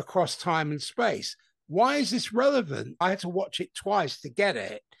across time and space. Why is this relevant? I had to watch it twice to get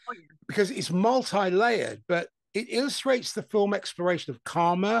it, because it's multi-layered, but it illustrates the film exploration of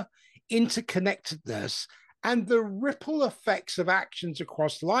karma, interconnectedness, and the ripple effects of actions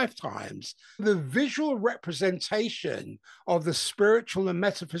across lifetimes. The visual representation of the spiritual and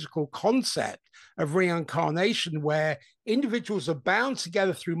metaphysical concept of reincarnation, where individuals are bound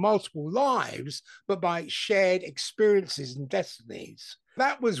together through multiple lives, but by shared experiences and destinies.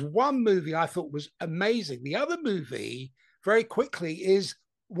 That was one movie I thought was amazing. The other movie, very quickly, is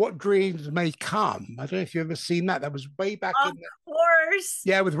What Dreams May Come. I don't know if you've ever seen that. That was way back in the... Of course.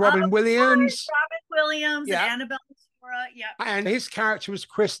 Yeah, with Robin Williams. Robin Williams and Annabelle Sora. Yeah. And his character was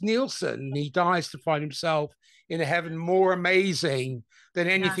Chris Nielsen. He dies to find himself in a heaven more amazing than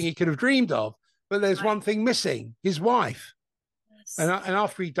anything he could have dreamed of. But there's one thing missing, his wife. Yes. And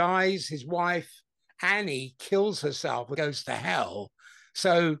after he dies, his wife, Annie, kills herself and goes to hell.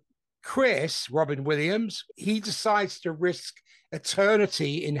 So Chris, Robin Williams, he decides to risk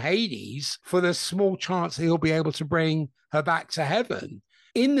eternity in Hades for the small chance that he'll be able to bring her back to heaven.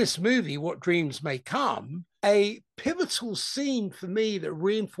 In this movie, What Dreams May Come, a pivotal scene for me that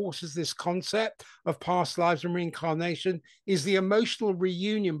reinforces this concept of past lives and reincarnation is the emotional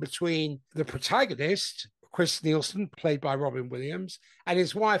reunion between the protagonist, Chris Nielsen, played by Robin Williams, and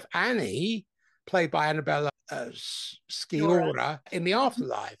his wife, Annie, played by Annabella Sciorra, in the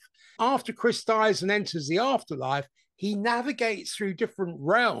afterlife. After Chris dies and enters the afterlife, he navigates through different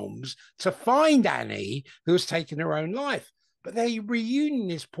realms to find Annie, who has taken her own life. But their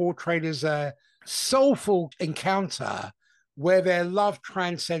reunion is portrayed as a soulful encounter where their love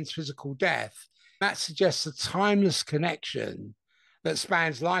transcends physical death. That suggests a timeless connection that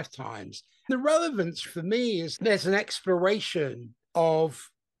spans lifetimes. The relevance for me is there's an exploration of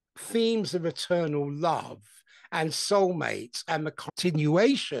themes of eternal love and soulmates and the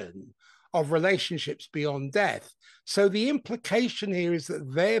continuation of relationships beyond death. So the implication here is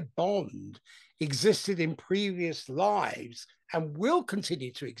that their bond existed in previous lives and will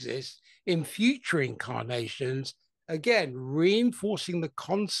continue to exist in future incarnations, again, reinforcing the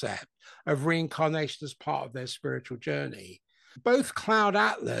concept of reincarnation as part of their spiritual journey. Both Cloud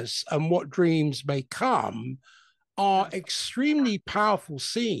Atlas and What Dreams May Come are extremely powerful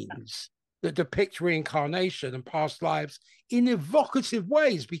scenes that depict reincarnation and past lives in evocative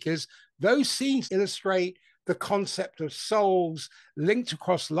ways, because those scenes illustrate the concept of souls linked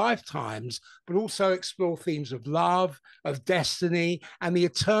across lifetimes, but also explore themes of love, of destiny, and the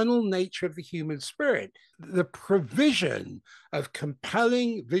eternal nature of the human spirit. The provision of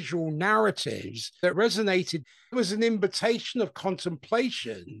compelling visual narratives that resonated was an invitation of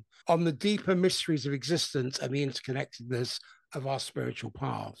contemplation on the deeper mysteries of existence and the interconnectedness of our spiritual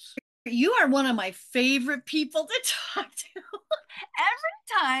paths. You are one of my favorite people to talk to.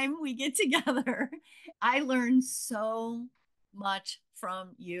 Every time we get together, I learn so much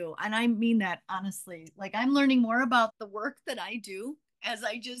from you. And I mean that honestly. Like, I'm learning more about the work that I do as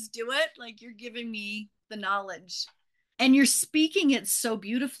I just do it. Like, you're giving me the knowledge and you're speaking it so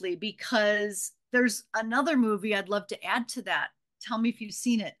beautifully, because there's another movie I'd love to add to that. Tell me if you've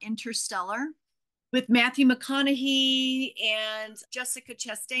seen it, Interstellar, with Matthew McConaughey and Jessica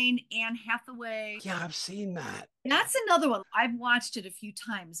Chastain, Anne Hathaway. Yeah, I've seen that. That's another one. I've watched it a few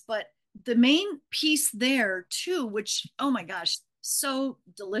times, but the main piece there too, which, oh my gosh, so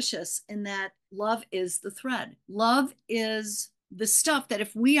delicious, in that love is the thread. Love is the stuff that,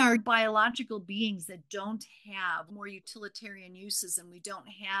 if we are biological beings that don't have more utilitarian uses and we don't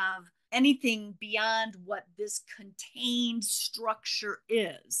have anything beyond what this contained structure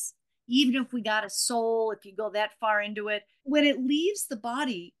is, even if we got a soul, if you go that far into it, when it leaves the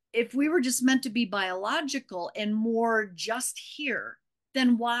body, if we were just meant to be biological and more just here,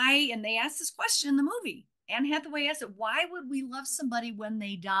 then why? And they asked this question in the movie. Anne Hathaway asked it, why would we love somebody when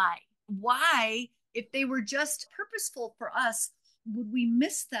they die? Why, if they were just purposeful for us, would we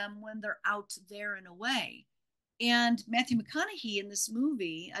miss them when they're out there and away? And Matthew McConaughey in this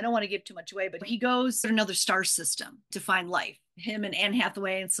movie, I don't want to give too much away, but he goes to another star system to find life. Him and Anne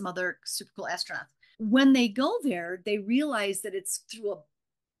Hathaway and some other super cool astronauts. When they go there, they realize that it's through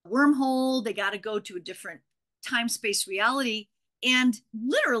a wormhole. They got to go to a different time-space reality. And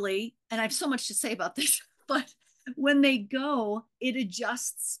literally, and I have so much to say about this, but when they go, it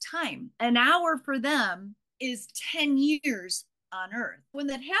adjusts time. An hour for them is 10 years on Earth. When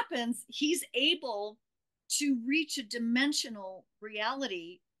that happens, he's able to reach a dimensional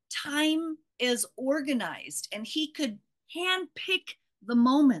reality. Time is organized, and he could handpick the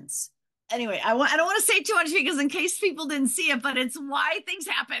moments. Anyway, I don't want to say too much, because in case people didn't see it, but it's why things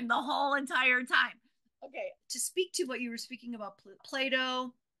happen the whole entire time. Okay, to speak to what you were speaking about,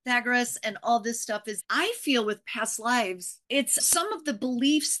 Plato, Pythagoras, and all this stuff, is I feel with past lives, it's some of the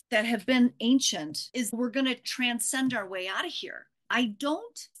beliefs that have been ancient is we're going to transcend our way out of here. I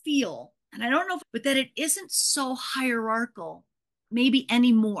don't feel, and I don't know, but that it isn't so hierarchical maybe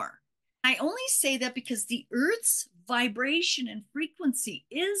anymore. I only say that because the Earth's vibration and frequency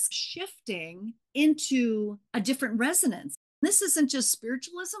is shifting into a different resonance. This isn't just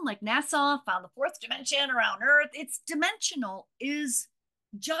spiritualism, like NASA found the fourth dimension around Earth. It's dimensional, is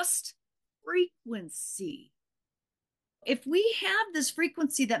just frequency. If we have this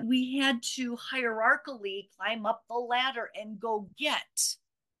frequency that we had to hierarchically climb up the ladder and go get,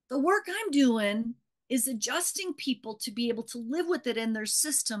 the work I'm doing is adjusting people to be able to live with it in their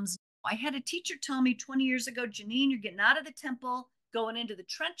systems. I had a teacher tell me 20 years ago, Jeannine, you're getting out of the temple, going into the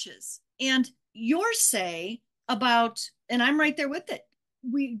trenches. And your say about, and I'm right there with it,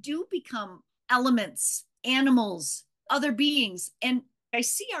 we do become elements, animals, other beings. And I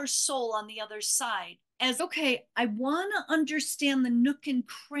see our soul on the other side as, okay, I want to understand the nook and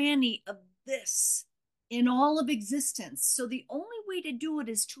cranny of this. in all of existence. So the only way to do it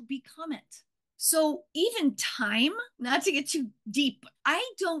is to become it. So even time, not to get too deep, I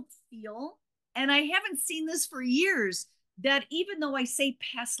don't feel, and I haven't seen this for years, that even though I say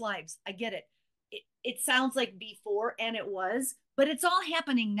past lives, I get it. It sounds like before, and it was, but it's all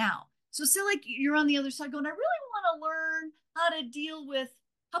happening now. So say like you're on the other side going, I really want to learn how to deal with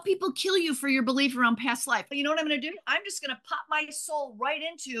how people kill you for your belief around past life. But you know what I'm going to do? I'm just going to pop my soul right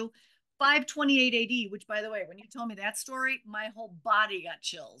into 528 AD, which, by the way, when you told me that story, my whole body got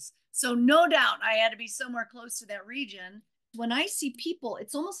chills. So no doubt I had to be somewhere close to that region. When I see people,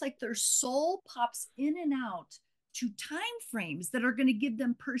 it's almost like their soul pops in and out to time frames that are going to give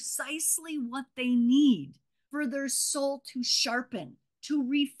them precisely what they need for their soul to sharpen, to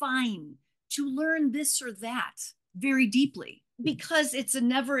refine, to learn this or that very deeply. Because it's a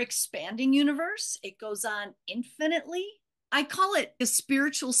never expanding universe, it goes on infinitely. I call it a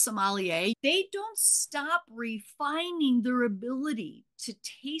spiritual sommelier. They don't stop refining their ability to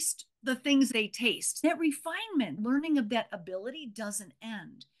taste the things they taste. That refinement, learning of that ability doesn't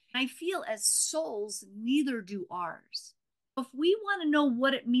end. I feel as souls, neither do ours. If we want to know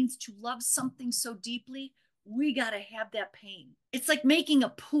what it means to love something so deeply, we got to have that pain. It's like making a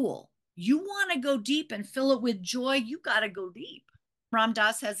pool. You want to go deep and fill it with joy, you got to go deep. Ram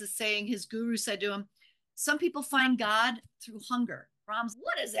Dass has a saying, his guru said to him, some people find God through hunger. Ram's,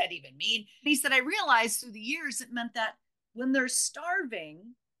 what does that even mean? And he said, I realized through the years it meant that when they're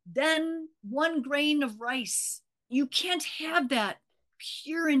starving, then one grain of rice, you can't have that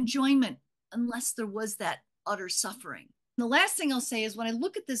pure enjoyment unless there was that utter suffering. And the last thing I'll say is when I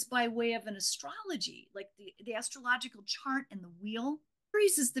look at this by way of an astrology, like the astrological chart and the wheel,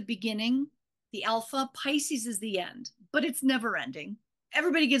 Aries is the beginning, the alpha, Pisces is the end, but it's never ending.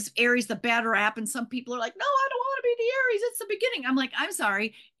 Everybody gives Aries the bad rap, and some people are like, no, I don't want to be the Aries. It's the beginning. I'm like, I'm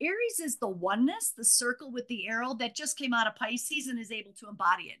sorry. Aries is the oneness, the circle with the arrow that just came out of Pisces and is able to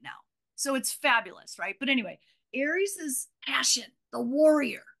embody it now. So it's fabulous, right? But anyway, Aries is passion, the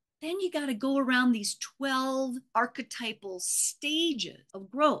warrior. Then you got to go around these 12 archetypal stages of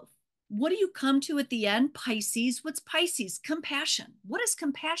growth. What do you come to at the end? Pisces. What's Pisces? Compassion. What does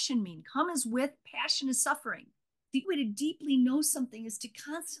compassion mean? Come is with, passion is suffering. The way to deeply know something is to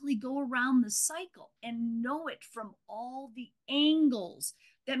constantly go around the cycle and know it from all the angles.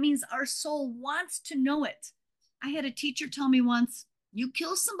 That means our soul wants to know it. I had a teacher tell me once, you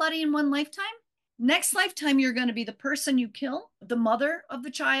kill somebody in one lifetime, next lifetime you're going to be the person you kill, the mother of the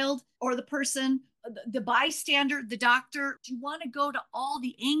child, or the person, the bystander, the doctor. You want to go to all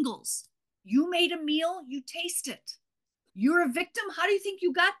the angles. You made a meal, you taste it. You're a victim. How do you think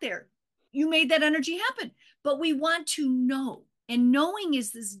you got there? You made that energy happen. But we want to know. And knowing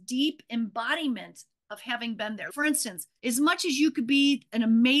is this deep embodiment of having been there. For instance, as much as you could be an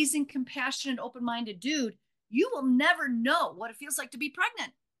amazing, compassionate, open-minded dude, you will never know what it feels like to be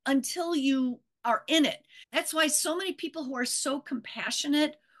pregnant until you are in it. That's why so many people who are so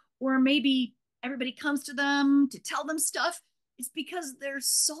compassionate, or maybe everybody comes to them to tell them stuff, it's because their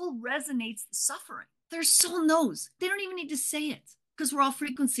soul resonates the suffering. Their soul knows. They don't even need to say it because we're all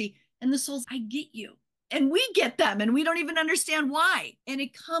frequency. And the soul's, I get you. And we get them and we don't even understand why. And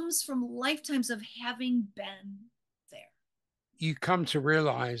it comes from lifetimes of having been there. You come to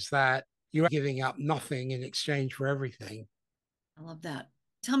realize that you're giving up nothing in exchange for everything. I love that.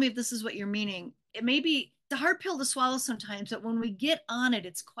 Tell me if this is what you're meaning. It may be the hard pill to swallow sometimes, but when we get on it,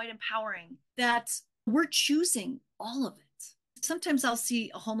 it's quite empowering that we're choosing all of it. Sometimes I'll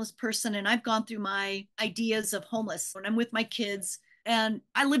see a homeless person, and I've gone through my ideas of homeless when I'm with my kids, and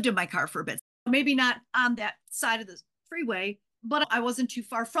I lived in my car for a bit. Maybe not on that side of the freeway, but I wasn't too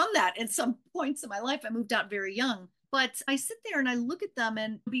far from that. At some points in my life, I moved out very young. But I sit there and I look at them,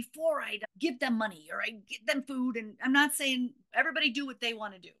 and before I give them money or I give them food, and I'm not saying everybody do what they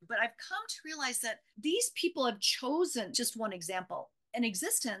want to do, but I've come to realize that these people have chosen, just one example, an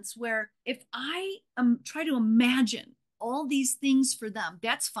existence where if I try to imagine all these things for them,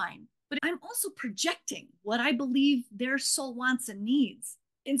 that's fine. But I'm also projecting what I believe their soul wants and needs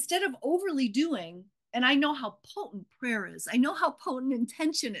instead of overly doing. And I know how potent prayer is. I know how potent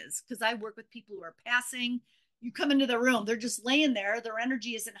intention is because I work with people who are passing. You come into the room, they're just laying there. Their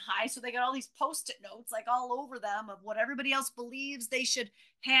energy isn't high. So they got all these post-it notes like all over them of what everybody else believes they should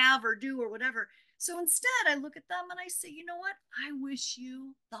have or do or whatever. So instead, I look at them and I say, you know what? I wish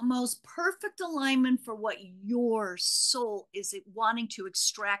you the most perfect alignment for what your soul is wanting to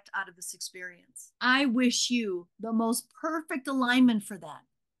extract out of this experience. I wish you the most perfect alignment for that.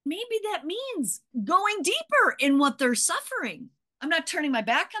 Maybe that means going deeper in what they're suffering. I'm not turning my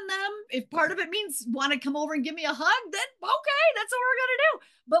back on them. If part of it means want to come over and give me a hug, then okay, that's what we're going to do.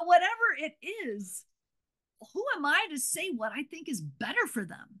 But whatever it is, who am I to say what I think is better for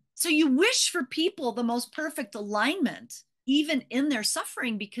them? So you wish for people the most perfect alignment, even in their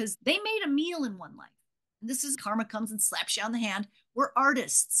suffering, because they made a meal in one life. And this is karma comes and slaps you on the hand. We're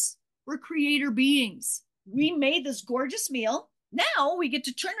artists, we're creator beings. We made this gorgeous meal. Now we get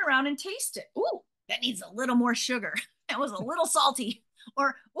to turn around and taste it. Ooh, that needs a little more sugar. That was a little salty.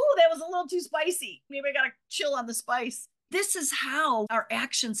 Or, ooh, that was a little too spicy. Maybe I got to chill on the spice. This is how our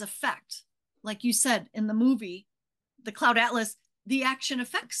actions affect. Like you said in the movie, The Cloud Atlas, the action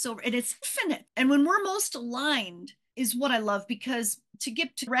affects over, and it's infinite. And when we're most aligned is what I love, because to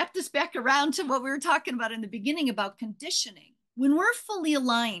wrap this back around to what we were talking about in the beginning about conditioning, when we're fully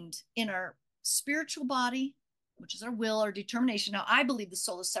aligned in our spiritual body, which is our will, our determination. Now, I believe the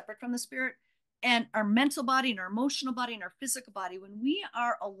soul is separate from the spirit, and our mental body and our emotional body and our physical body, when we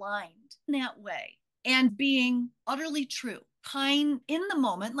are aligned in that way and being utterly true, kind in the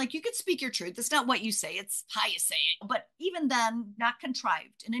moment, like you could speak your truth. It's not what you say, it's how you say it. But even then, not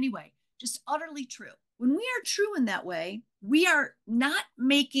contrived in any way, just utterly true. When we are true in that way, we are not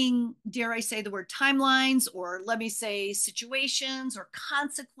making, dare I say the word timelines, or let me say situations or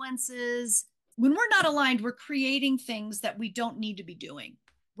consequences. When we're not aligned, we're creating things that we don't need to be doing.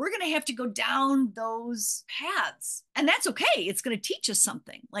 We're going to have to go down those paths. And that's okay. It's going to teach us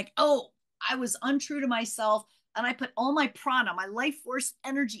something like, oh, I was untrue to myself and I put all my prana, my life force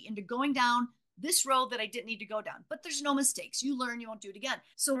energy into going down this road that I didn't need to go down. But there's no mistakes. You learn, you won't do it again.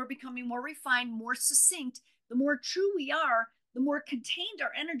 So we're becoming more refined, more succinct. The more true we are, the more contained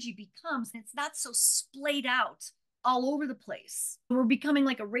our energy becomes. And it's not so splayed out all over the place. We're becoming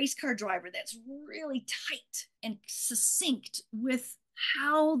like a race car driver that's really tight and succinct with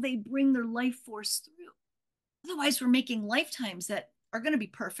how they bring their life force through. Otherwise, we're making lifetimes that are going to be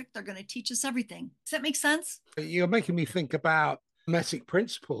perfect. They're going to teach us everything. Does that make sense? You're making me think about hermetic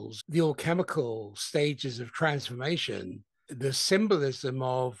principles, the alchemical stages of transformation, the symbolism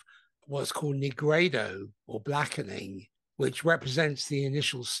of what's called nigredo or blackening, which represents the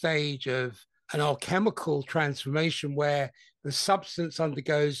initial stage of an alchemical transformation where the substance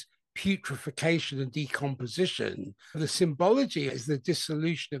undergoes putrefaction and decomposition. The symbology is the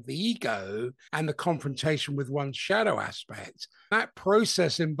dissolution of the ego and the confrontation with one's shadow aspect. That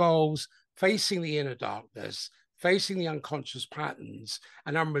process involves facing the inner darkness, facing the unconscious patterns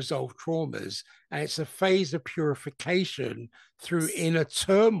and unresolved traumas. And it's a phase of purification through inner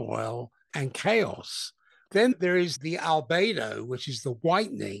turmoil and chaos. Then there is the albedo, which is the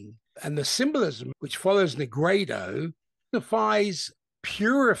whitening, and the symbolism, which follows nigredo, signifies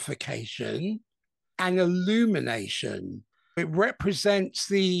purification and illumination. It represents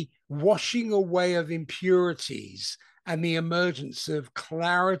the washing away of impurities and the emergence of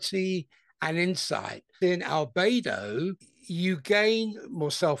clarity and insight. In albedo, you gain more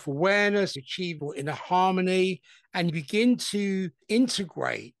self-awareness, achieve inner harmony, and you begin to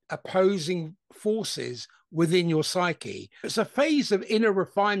integrate opposing forces within your psyche. It's a phase of inner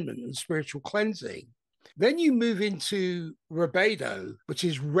refinement and spiritual cleansing. Then you move into rubedo, which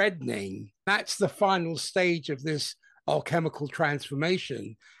is reddening. That's the final stage of this alchemical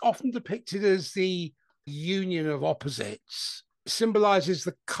transformation, often depicted as the union of opposites. It symbolizes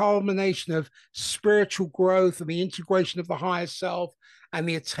the culmination of spiritual growth and the integration of the higher self and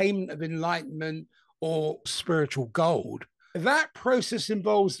the attainment of enlightenment or spiritual gold. That process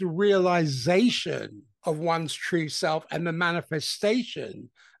involves the realization of one's true self and the manifestation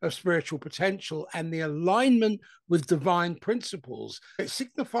of spiritual potential and the alignment with divine principles. It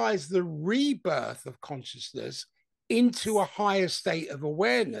signifies the rebirth of consciousness into a higher state of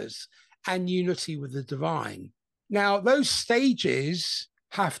awareness and unity with the divine. Now, those stages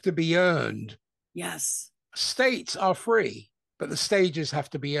have to be earned. Yes. States are free, but the stages have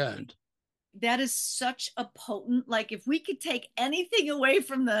to be earned. That is such a potent, like if we could take anything away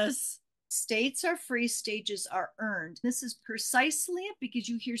from this, states are free, stages are earned. This is precisely it, because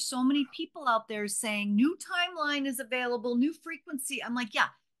you hear so many people out there saying new timeline is available, new frequency. I'm like, yeah,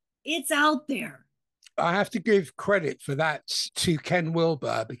 it's out there. I have to give credit for that to Ken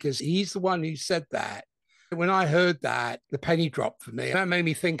Wilber, because he's the one who said that. When I heard that, the penny dropped for me. That made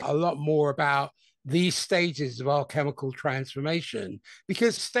me think a lot more about these stages of alchemical transformation,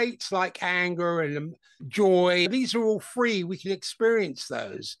 because states like anger and joy, these are all free. We can experience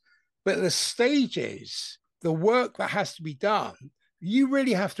those. But the stages, the work that has to be done, you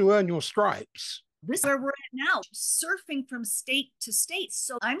really have to earn your stripes. This is where we're at now, surfing from state to state.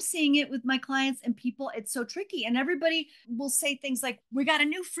 So I'm seeing it with my clients and people. It's so tricky. And everybody will say things like, we got a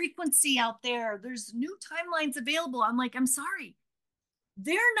new frequency out there. There's new timelines available. I'm like, I'm sorry.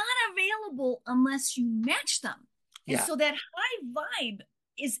 They're not available unless you match them. And so that high vibe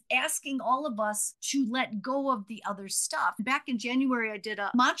is asking all of us to let go of the other stuff. Back in January, I did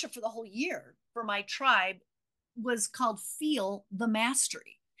a mantra for the whole year for my tribe, was called Feel the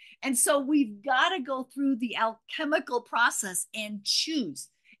Mastery. And so we've got to go through the alchemical process and choose.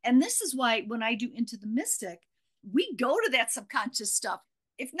 And this is why when I do Into the Mystic, we go to that subconscious stuff.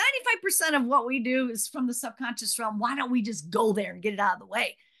 If 95% of what we do is from the subconscious realm, why don't we just go there and get it out of the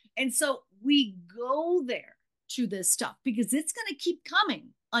way? And so we go there to this stuff because it's going to keep coming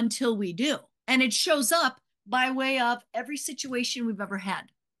until we do. And it shows up by way of every situation we've ever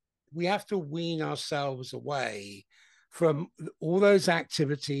had. We have to wean ourselves away from all those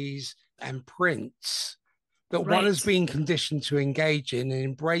activities and prints that one has been conditioned to engage in, and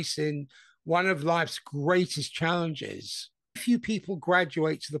embracing one of life's greatest challenges. Few people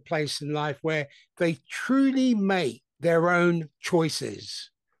graduate to the place in life where they truly make their own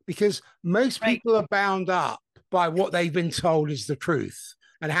choices, because most people are bound up by what they've been told is the truth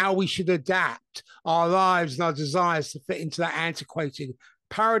and how we should adapt our lives and our desires to fit into that antiquated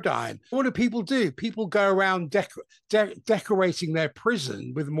paradigm. What do? People go around decorating their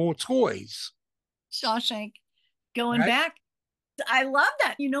prison with more toys. Shawshank, going back. I love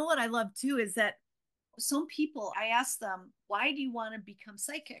that. You know what I love too is that some people, I ask them, why do you want to become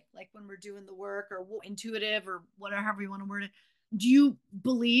psychic? Like when we're doing the work, or intuitive, or whatever you want to word it. Do you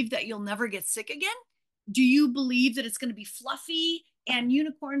believe that you'll never get sick again? Do you believe that it's going to be fluffy and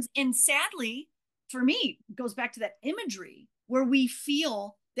unicorns? And sadly, for me, it goes back to that imagery where we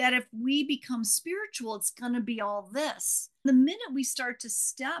feel that if we become spiritual, it's going to be all this. The minute we start to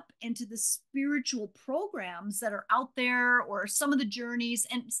step into the spiritual programs that are out there, or some of the journeys,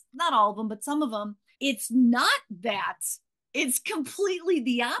 and not all of them, but some of them, it's not that. It's completely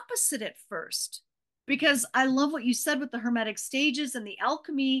the opposite at first. Because I love what you said with the Hermetic stages and the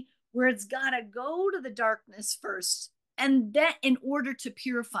alchemy, where it's got to go to the darkness first, and that in order to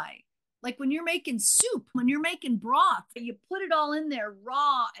purify. Like when you're making soup, when you're making broth, you put it all in there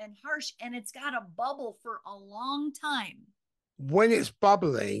raw and harsh, and it's got to bubble for a long time. When it's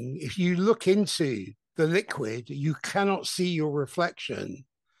bubbling, if you look into the liquid, you cannot see your reflection.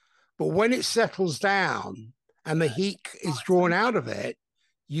 But when it settles down and the heat is drawn out of it,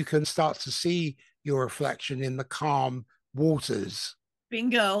 you can start to see your reflection in the calm waters.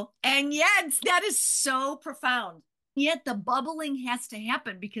 Bingo. And yet, that is so profound. Yet the bubbling has to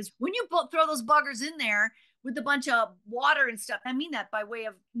happen, because when you throw those buggers in there with a bunch of water and stuff, I mean that by way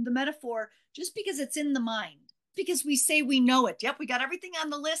of the metaphor, just because it's in the mind, because we say we know it. Yep, we got everything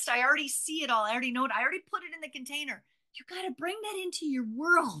on the list. I already see it all. I already know it. I already put it in the container. You got to bring that into your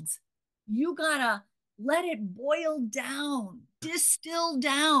world. You got to let it boil down, distill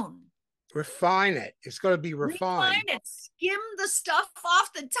down. Refine it. It's got to be refined. Refine it. Skim the stuff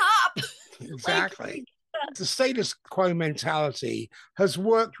off the top. Exactly. The status quo mentality has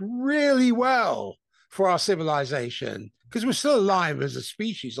worked really well for our civilization, because we're still alive as a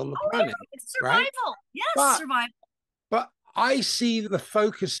species on the planet. Yeah, it's survival. Right? Yes, survival. But I see that the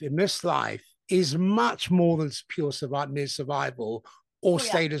focus in this life is much more than pure survival or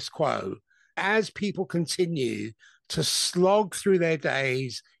status quo. As people continue to slog through their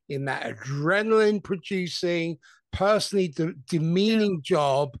days in that adrenaline producing, personally demeaning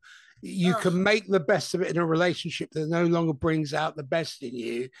job, you can make the best of it in a relationship that no longer brings out the best in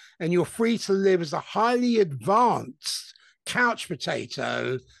you, and you're free to live as a highly advanced couch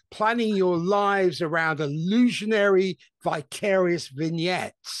potato, planning your lives around illusionary, vicarious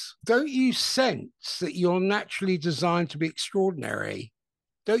vignettes. Don't you sense that you're naturally designed to be extraordinary?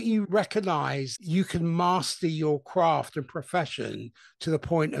 Don't you recognize you can master your craft and profession to the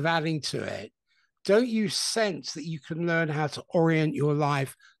point of adding to it? Don't you sense that you can learn how to orient your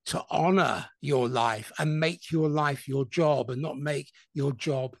life to honor your life and make your life your job, and not make your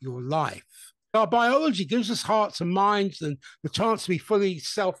job your life? Our biology gives us hearts and minds and the chance to be fully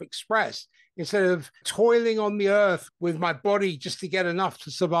self-expressed, instead of toiling on the earth with my body just to get enough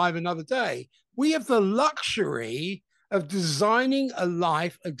to survive another day. We have the luxury of designing a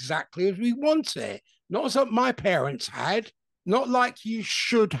life exactly as we want it, not as my parents had, not like you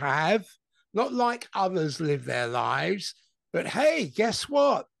should have, not like others live their lives. But hey, guess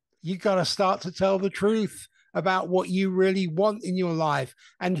what? You got to start to tell the truth about what you really want in your life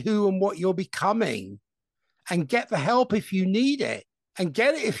and who and what you're becoming, and get the help if you need it, and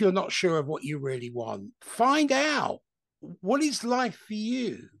get it if you're not sure of what you really want. Find out, what is life for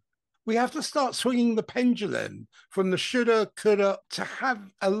you? We have to start swinging the pendulum from the shoulda, coulda, to have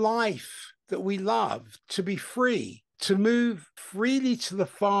a life that we love, to be free, to move freely to the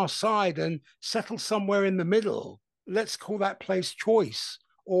far side and settle somewhere in the middle. Let's call that place choice,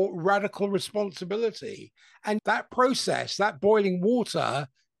 or radical responsibility. And that process, that boiling water,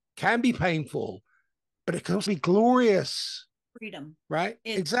 can be painful, but it can also be glorious. Freedom. Right?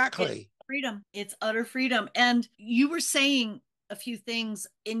 Exactly. It's freedom. It's utter freedom. And you were saying a few things,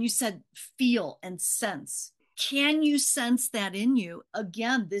 and you said feel and sense. Can you sense that in you?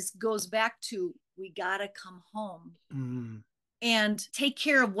 Again, this goes back to we got to come home and take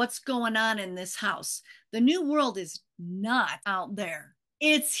care of what's going on in this house. The new world is not out there,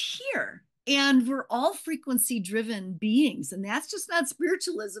 it's here. And we're all frequency driven beings. And that's just not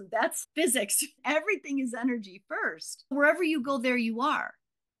spiritualism, that's physics. Everything is energy first. Wherever you go, there you are.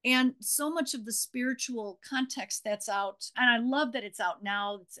 And so much of the spiritual context that's out, and I love that it's out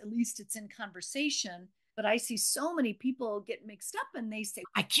now, at least it's in conversation. But I see so many people get mixed up and they say,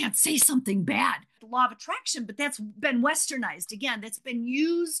 I can't say something bad. The law of attraction, but that's been westernized. Again, that's been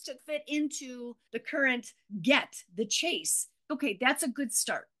used to fit into the current the chase. Okay, that's a good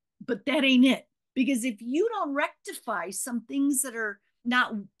start, but that ain't it. Because if you don't rectify some things that are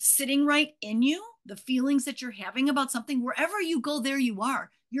not sitting right in you, the feelings that you're having about something, wherever you go, there you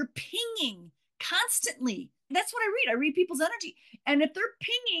are. You're pinging constantly. That's what I read. I read people's energy. And if they're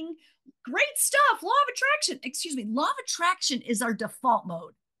pinging, great stuff. Law of attraction. Excuse me. Law of attraction is our default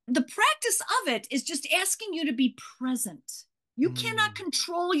mode. The practice of it is just asking you to be present. You cannot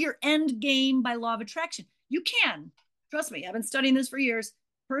control your end game by law of attraction. You can. Trust me. I've been studying this for years.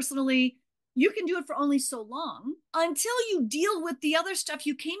 Personally, you can do it for only so long until you deal with the other stuff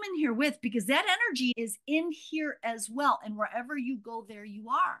you came in here with, because that energy is in here as well. And wherever you go, there you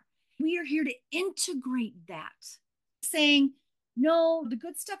are. We are here to integrate that, saying, no, the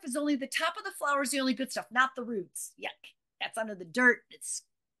good stuff is only the top of the flower is the only good stuff, not the roots. Yuck. That's under the dirt. It's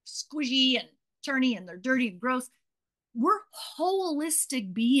squishy and turny and they're dirty and gross. We're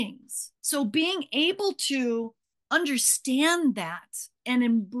holistic beings. So being able to understand that and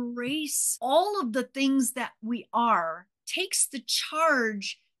embrace all of the things that we are takes the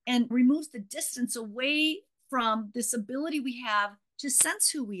charge and removes the distance away from this ability we have to sense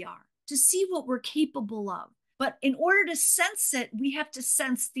who we are, to see what we're capable of. But in order to sense it, we have to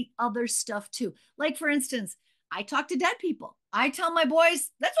sense the other stuff too. Like, for instance, I talk to dead people. I tell my boys,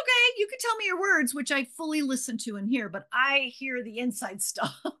 that's okay. You can tell me your words, which I fully listen to and hear, but I hear the inside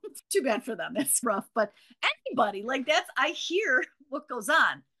stuff. Too bad for them. That's rough. But anybody like that, I hear what goes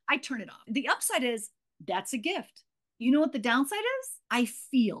on. I turn it off. The upside is that's a gift. You know what the downside is? I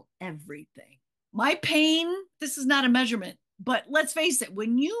feel everything. My pain, this is not a measurement, but let's face it,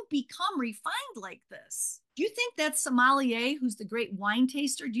 when you become refined like this, do you think that sommelier who's the great wine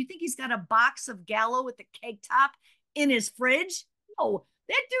taster, do you think he's got a box of Gallo with the keg top in his fridge? No,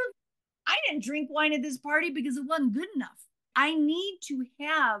 that dude, I didn't drink wine at this party because it wasn't good enough. I need to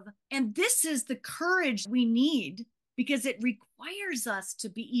have, and this is the courage we need because it requires us to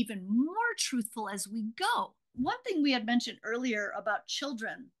be even more truthful as we go. One thing we had mentioned earlier about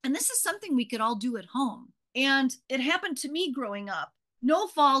children, and this is something we could all do at home. And it happened to me growing up. No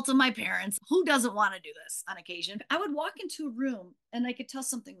fault of my parents. Who doesn't want to do this on occasion? I would walk into a room and I could tell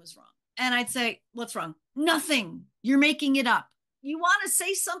something was wrong. And I'd say, what's wrong? Nothing. You're making it up. You want to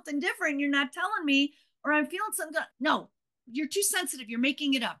say something different. You're not telling me, or I'm feeling something. No, you're too sensitive. You're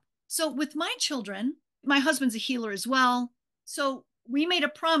making it up. So with my children, my husband's a healer as well. So we made a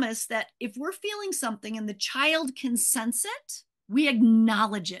promise that if we're feeling something and the child can sense it, we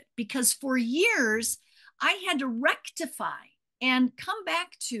acknowledge it. Because for years, I had to rectify and come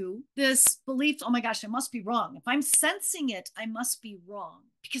back to this belief, oh my gosh, I must be wrong. If I'm sensing it, I must be wrong.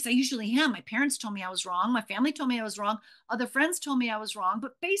 Because I usually am. My parents told me I was wrong. My family told me I was wrong. Other friends told me I was wrong.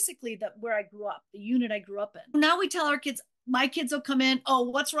 But basically, that where I grew up, the unit I grew up in. Now we tell our kids, my kids will come in, oh,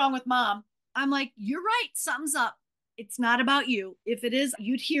 what's wrong with mom? I'm like, you're right, something's up. It's not about you. If it is,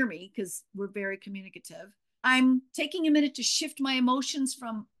 you'd hear me because we're very communicative. I'm taking a minute to shift my emotions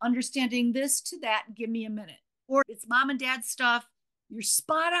from understanding this to that. Give me a minute. Or it's mom and dad stuff. You're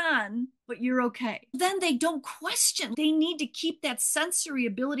spot on, but you're okay. Then they don't question. They need to keep that sensory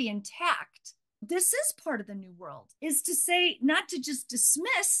ability intact. This is part of the new world, is to say, not to just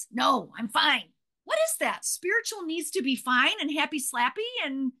dismiss, no, I'm fine. What is that? Spiritual needs to be fine and happy slappy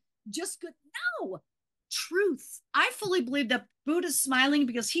and just good. No, truth. I fully believe that Buddha's smiling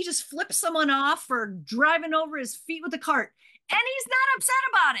because he just flipped someone off for driving over his feet with a cart. And he's not upset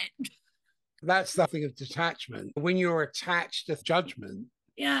about it. That's the thing of detachment. When you're attached to judgment,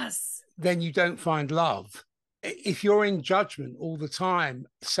 yes, then you don't find love. If you're in judgment all the time,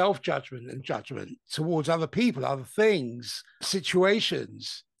 self-judgment and judgment towards other people, other things,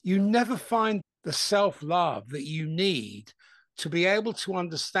 situations, you never find the self-love that you need to be able to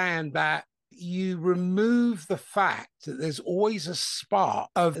understand that You remove the fact that there's always a spark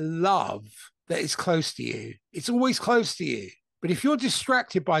of love that is close to you. It's always close to you. But if you're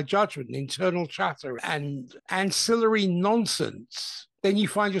distracted by judgment, internal chatter, and ancillary nonsense, then you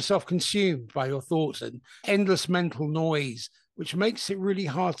find yourself consumed by your thoughts and endless mental noise, which makes it really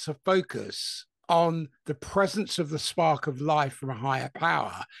hard to focus on the presence of the spark of life from a higher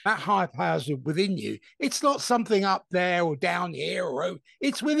power. That higher power is within you. It's not something up there or down here, or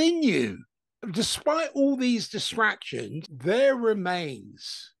it's within you. Despite all these distractions, there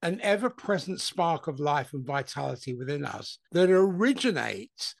remains an ever-present spark of life and vitality within us that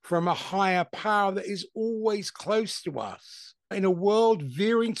originates from a higher power that is always close to us. In a world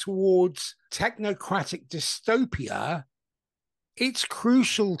veering towards technocratic dystopia, it's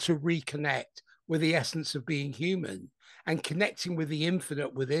crucial to reconnect with the essence of being human and connecting with the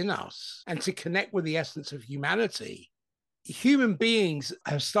infinite within us, and to connect with the essence of humanity. Human beings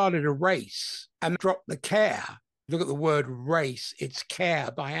have started a race and dropped the care. Look at the word race, it's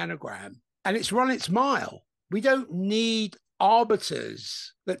care by anagram, and it's run its mile. We don't need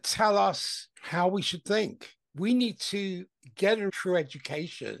arbiters that tell us how we should think. We need to get a true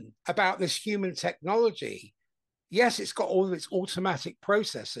education about this human technology. Yes, it's got all of its automatic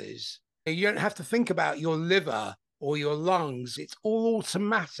processes. You don't have to think about your liver or your lungs. It's all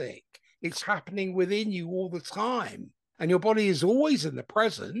automatic. It's happening within you all the time. And your body is always in the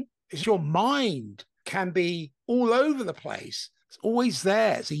present. It's your mind can be all over the place. It's always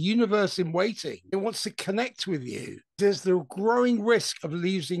there. It's a universe in waiting. It wants to connect with you. There's the growing risk of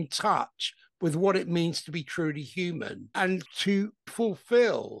losing touch with what it means to be truly human and to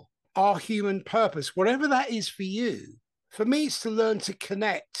fulfill our human purpose, whatever that is for you. For me, it's to learn to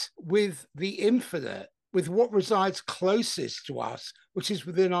connect with the infinite, with what resides closest to us, which is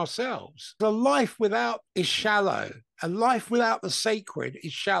within ourselves. A life without is shallow. A life without the sacred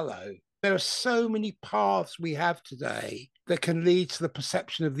is shallow. There are so many paths we have today that can lead to the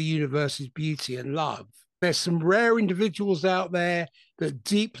perception of the universe's beauty and love. There's some rare individuals out there that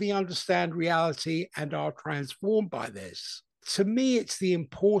deeply understand reality and are transformed by this. To me, it's the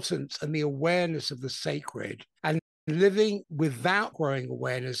importance and the awareness of the sacred, and living without growing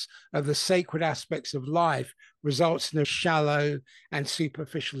awareness of the sacred aspects of life results in a shallow and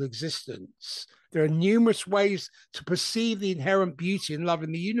superficial existence. There are numerous ways to perceive the inherent beauty and love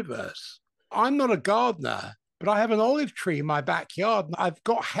in the universe. I'm not a gardener, but I have an olive tree in my backyard, and I've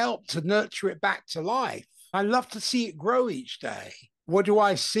got help to nurture it back to life. I love to see it grow each day. What do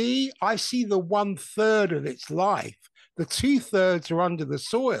I see? I see the 1/3 of its life. The 2/3 are under the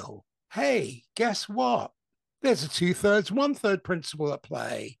soil. Hey, guess what? There's a 2/3, 1/3 principle at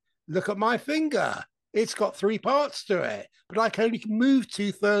play. Look at my finger. It's got 3 parts to it, but I can only move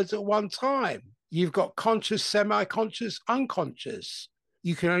 2/3 at one time. You've got conscious, semi-conscious, unconscious.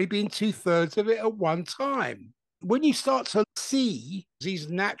 You can only be in 2/3 of it at one time. When you start to see these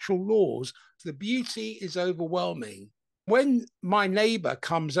natural laws, the beauty is overwhelming. When my neighbor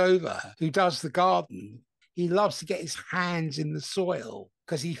comes over who does the garden, he loves to get his hands in the soil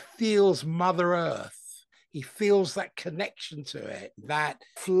because he feels Mother Earth. He feels that connection to it, that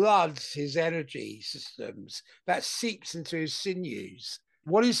floods his energy systems, that seeps into his sinews.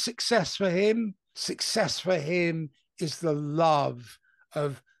 What is success for him? Success for him is the love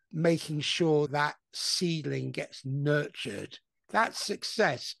of making sure that seedling gets nurtured. That's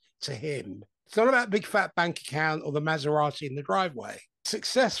success to him. It's not about big fat bank account or the Maserati in the driveway.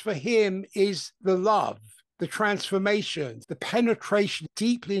 Success for him is the love, the transformation, the penetration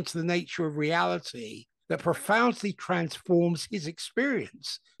deeply into the nature of reality that profoundly transforms his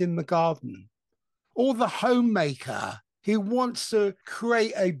experience in the garden. Or the homemaker who wants to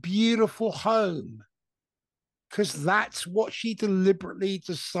create a beautiful home because that's what she deliberately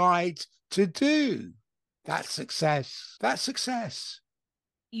decides to do. That's success. That's success.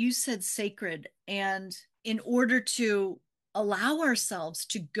 You said sacred, and in order to allow ourselves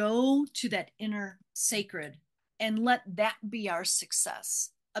to go to that inner sacred and let that be our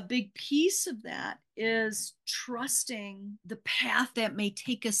success, a big piece of that is trusting the path that may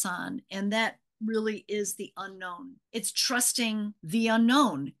take us on, and that really is the unknown. It's trusting the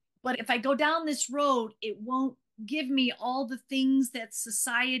unknown. But if I go down this road, it won't give me all the things that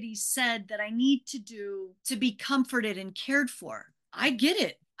society said that I need to do to be comforted and cared for. I get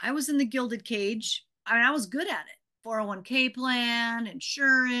it. I was in the gilded cage and I was good at it. 401k plan,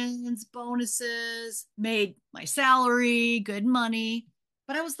 insurance, bonuses, made my salary, good money.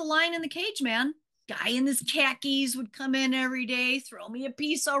 But I was the lion in the cage, man. Guy in his khakis would come in every day, throw me a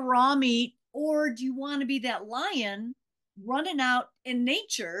piece of raw meat. Or do you want to be that lion running out in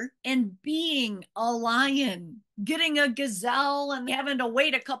nature and being a lion, getting a gazelle and having to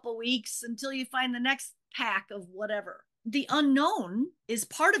wait a couple weeks until you find the next pack of whatever. The unknown is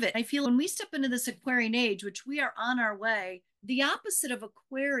part of it. I feel when we step into this Aquarian age, which we are on our way, the opposite of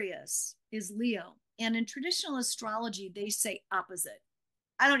Aquarius is Leo. And in traditional astrology, they say opposite.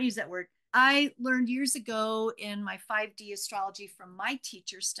 I don't use that word. I learned years ago in my 5D astrology from my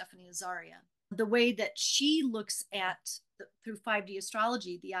teacher, Stephanie Azaria, the way that she looks at through 5D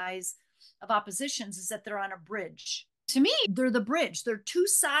astrology, the eyes of oppositions, is that they're on a bridge. To me, they're the bridge. They're two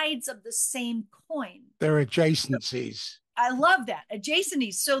sides of the same coin. They're adjacencies. I love that.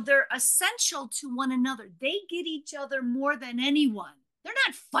 Adjacencies. So they're essential to one another. They get each other more than anyone. They're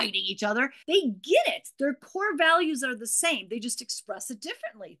not fighting each other. They get it. Their core values are the same. They just express it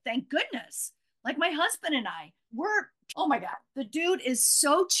differently. Thank goodness. Like my husband and I, oh my God, the dude is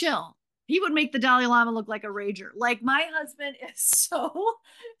so chill. He would make the Dalai Lama look like a rager. Like my husband is so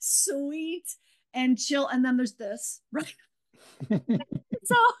sweet and chill. And then there's this, right?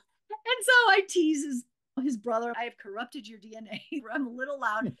 So I tease his brother. I have corrupted your DNA. I'm a little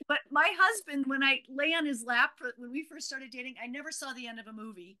loud. But my husband, when I lay on his lap when we first started dating, I never saw the end of a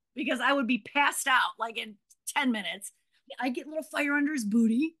movie because I would be passed out like in 10 minutes. I get a little fire under his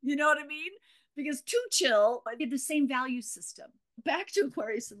booty. You know what I mean? Because too chill. I did the same value system. Back to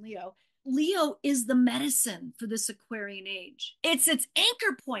Aquarius and Leo. Leo is the medicine for this Aquarian age. It's its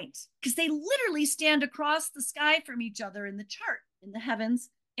anchor point because they literally stand across the sky from each other in the chart, in the heavens.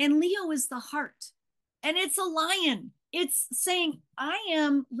 And Leo is the heart. And it's a lion. It's saying, I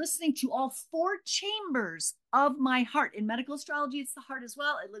am listening to all four chambers of my heart. In medical astrology, it's the heart as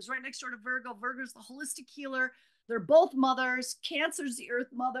well. It lives right next door to Virgo. Virgo's the holistic healer. They're both mothers. Cancer's the earth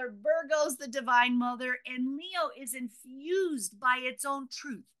mother. Virgo's the divine mother. And Leo is infused by its own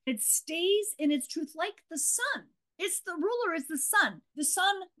truth. It stays in its truth like the sun. It's the ruler is the sun. The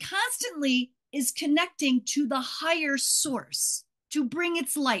sun constantly is connecting to the higher source to bring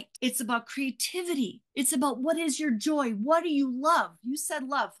its light. It's about creativity. It's about what is your joy? What do you love? You said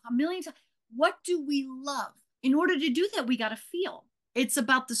love a million times. What do we love? In order to do that, we got to feel. It's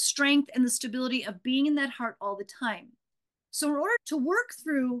about the strength and the stability of being in that heart all the time. So in order to work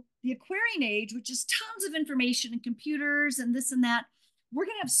through the Aquarian age, which is tons of information and computers and this and that, we're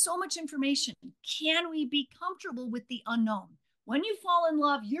going to have so much information. Can we be comfortable with the unknown? When you fall in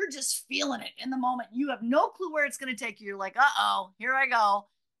love, you're just feeling it in the moment. You have no clue where it's going to take you. You're like, uh-oh, here I go.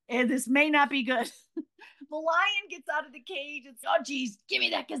 And this may not be good. The lion gets out of the cage. It's, oh, geez, give me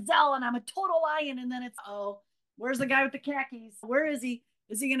that gazelle. And I'm a total lion. And then it's, oh, where's the guy with the khakis? Where is he?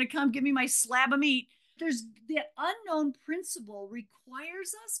 Is he going to come give me my slab of meat? There's that unknown principle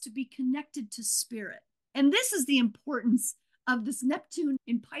requires us to be connected to spirit. And this is the importance of this Neptune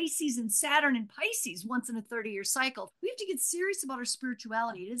in Pisces and Saturn in Pisces once in a 30-year cycle. We have to get serious about our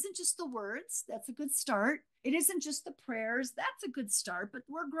spirituality. It isn't just the words. That's a good start. It isn't just the prayers. That's a good start, but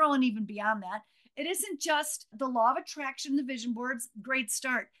we're growing even beyond that. It isn't just the law of attraction, the vision boards. Great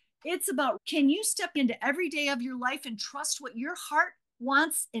start. It's about, can you step into every day of your life and trust what your heart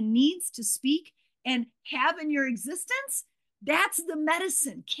wants and needs to speak and have in your existence? That's the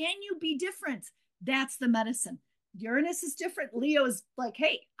medicine. Can you be different? That's the medicine. Uranus is different. Leo is like,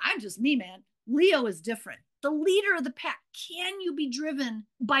 hey, I'm just me, man. Leo is different. The leader of the pack. Can you be driven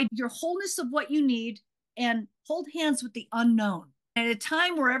by your wholeness of what you need and hold hands with the unknown? At a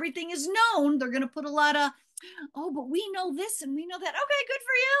time where everything is known, they're going to put a lot of, oh, but we know this and we know that. Okay, good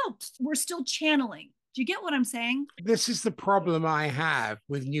for you. We're still channeling. Do you get what I'm saying? This is the problem I have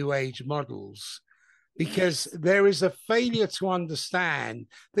with New Age models, because there is a failure to understand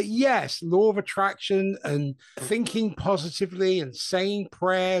that, yes, law of attraction and thinking positively and saying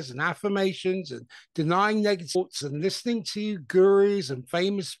prayers and affirmations and denying negative thoughts and listening to gurus and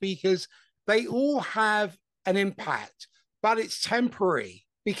famous speakers, they all have an impact, but it's temporary,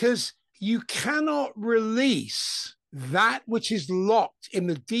 because you cannot release that which is locked in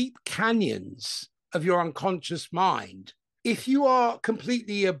the deep canyons of your unconscious mind. If you are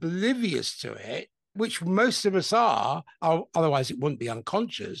completely oblivious to it, which most of us are, otherwise it wouldn't be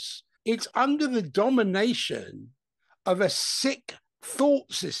unconscious, it's under the domination of a sick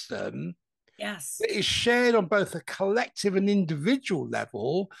thought system. Yes. That is shared on both a collective and individual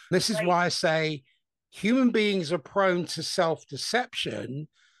level. This is why I say human beings are prone to self-deception,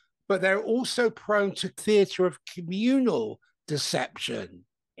 but they're also prone to theater of communal deception.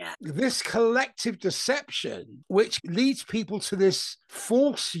 Yeah. This collective deception, which leads people to this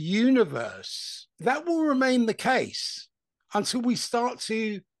false universe, that will remain the case until we start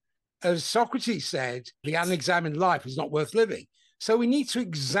to, as Socrates said, the unexamined life is not worth living. So we need to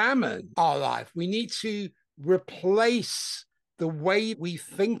examine our life. We need to replace the way we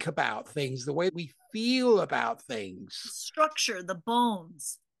think about things, the way we feel about things. Structure, the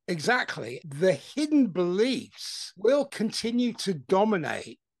bones. Exactly. The hidden beliefs will continue to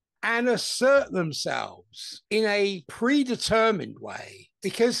dominate and assert themselves in a predetermined way,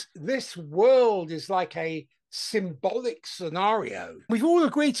 because this world is like a symbolic scenario. We've all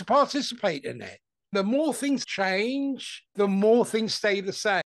agreed to participate in it. The more things change, the more things stay the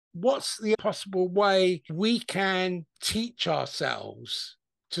same. What's the possible way we can teach ourselves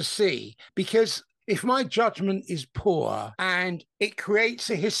to see? Because if my judgment is poor and it creates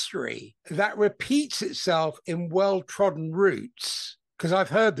a history that repeats itself in well-trodden routes, because I've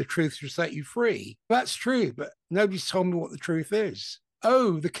heard the truth will set you free. That's true, but nobody's told me what the truth is.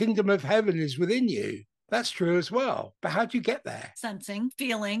 Oh, the kingdom of heaven is within you. That's true as well. But how do you get there? Sensing,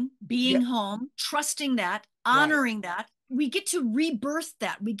 feeling, being home, trusting that, honoring that. We get to rebirth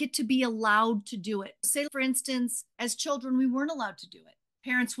that. We get to be allowed to do it. Say, for instance, as children, we weren't allowed to do it.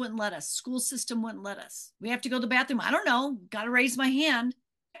 Parents wouldn't let us. School system wouldn't let us. We have to go to the bathroom. I don't know. Got to raise my hand.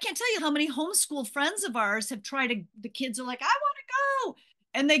 I can't tell you how many homeschool friends of ours have tried to, the kids are like, I want to go.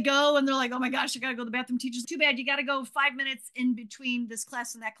 And they go and they're like, oh my gosh, I got to go to the bathroom. Teacher's too bad. You got to go 5 minutes in between this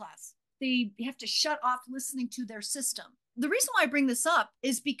class and that class. They have to shut off listening to their system. The reason why I bring this up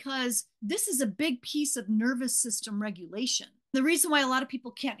is because this is a big piece of nervous system regulation. The reason why a lot of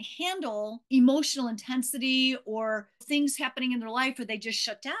people can't handle emotional intensity or things happening in their life or they just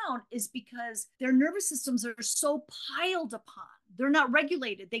shut down is because their nervous systems are so piled upon. They're not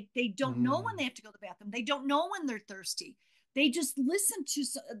regulated. They don't know when they have to go to the bathroom. They don't know when they're thirsty. They just listen to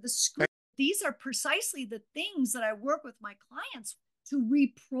the script. These are precisely the things that I work with my clients to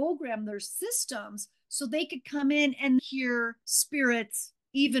reprogram their systems so they could come in and hear spirits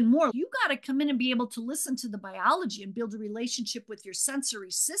even more. You got to come in and be able to listen to the biology and build a relationship with your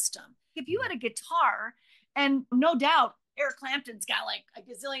sensory system. If you had a guitar, and no doubt Eric Clapton's got like a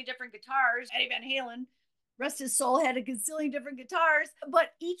gazillion different guitars, Eddie Van Halen, rest his soul, had a gazillion different guitars,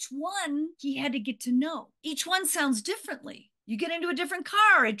 but each one he had to get to know. Each one sounds differently. You get into a different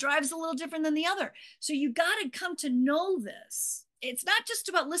car, it drives a little different than the other. So you got to come to know this. It's not just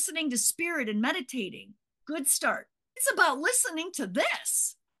about listening to spirit and meditating. Good start. It's about listening to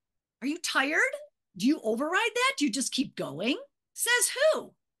this. Are you tired? Do you override that? Do you just keep going? Says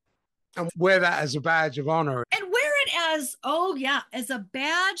who? And wear that as a badge of honor. And wear it as, oh yeah, as a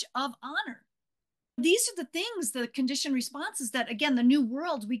badge of honor. These are the things, the conditioned responses that, again, the new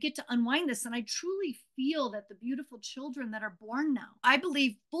world, we get to unwind this. And I truly feel that the beautiful children that are born now, I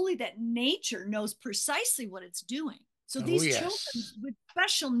believe fully that nature knows precisely what it's doing. So these children with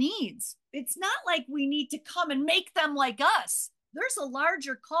special needs, it's not like we need to come and make them like us. There's a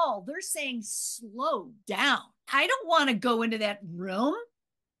larger call. They're saying, slow down. I don't want to go into that room.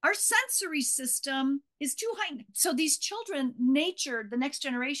 Our sensory system is too heightened. So these children, nature, the next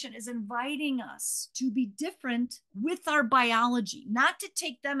generation is inviting us to be different with our biology, not to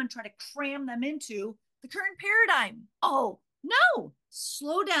take them and try to cram them into the current paradigm. Oh, no,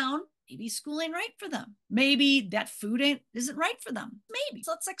 slow down. Maybe school ain't right for them. Maybe that food isn't right for them. Maybe.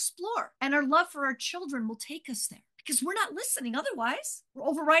 So let's explore. And our love for our children will take us there because we're not listening. Otherwise, we're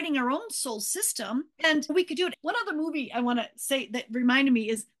overriding our own soul system. And we could do it. One other movie I want to say that reminded me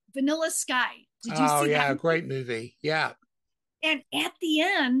is Vanilla Sky. Did you see that? Oh, yeah, great movie. Yeah. And at the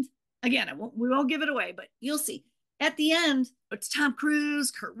end, again, we won't give it away, but you'll see. At the end, it's Tom Cruise,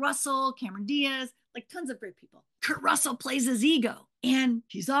 Kurt Russell, Cameron Diaz, like tons of great people. Kurt Russell plays his ego. And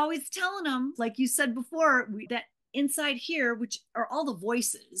he's always telling them, like you said before, that inside here, which are all the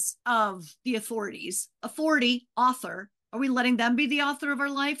voices of the authorities, authority, author, are we letting them be the author of our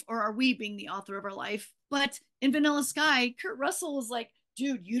life or are we being the author of our life? But in Vanilla Sky, Kurt Russell was like,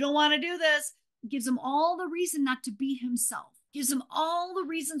 dude, you don't want to do this. Gives him all the reason not to be himself. Gives him all the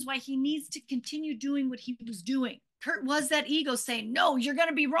reasons why he needs to continue doing what he was doing. Kurt was that ego saying, no, you're going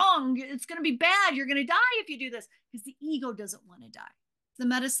to be wrong. It's going to be bad. You're going to die if you do this, because the ego doesn't want to die. The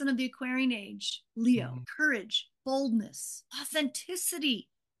medicine of the Aquarian Age, Leo, courage, boldness, authenticity,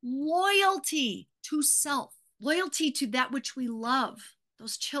 loyalty to self, loyalty to that which we love,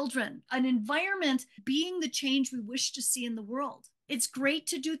 those children, an environment being the change we wish to see in the world. It's great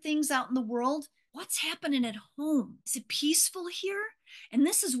to do things out in the world. What's happening at home? Is it peaceful here? And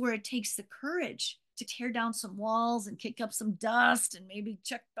this is where it takes the courage to tear down some walls and kick up some dust and maybe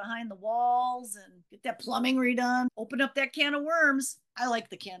check behind the walls and get that plumbing redone, open up that can of worms. I like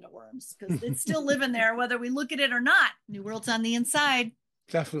the can of worms because it's still living there, whether we look at it or not. New World's on the inside.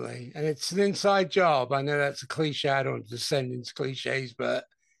 Definitely. And it's an inside job. I know that's a cliche. I don't descend into cliches, but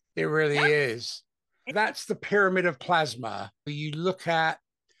it really is. That's the pyramid of plasma. You look at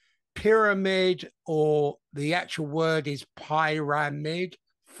pyramid, or the actual word is pyramid,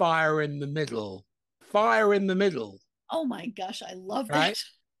 fire in the middle. Fire in the middle. Oh my gosh, I love Right?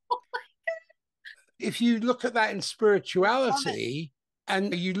 that. If you look at that in spirituality,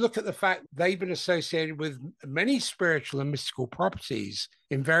 and you look at the fact they've been associated with many spiritual and mystical properties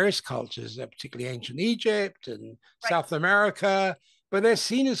in various cultures, particularly ancient Egypt and Right. South America, but they're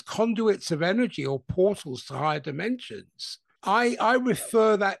seen as conduits of energy or portals to higher dimensions. I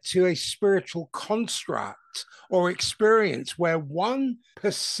refer that to a spiritual construct or experience where one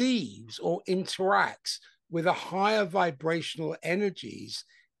perceives or interacts with a higher vibrational energies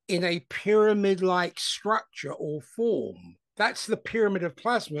in a pyramid-like structure or form. That's the pyramid of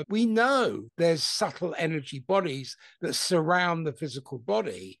plasma. We know there's subtle energy bodies that surround the physical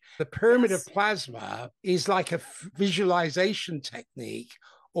body. The pyramid of plasma is like a visualization technique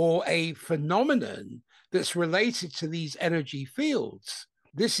or a phenomenon that's related to these energy fields.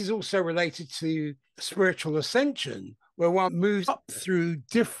 This is also related to spiritual ascension, where one moves up through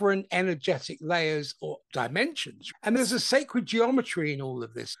different energetic layers or dimensions. And there's a sacred geometry in all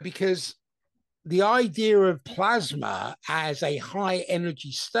of this, because the idea of plasma as a high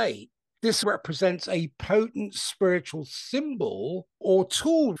energy state, this represents a potent spiritual symbol or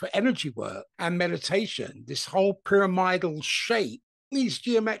tool for energy work and meditation. This whole pyramidal shape, these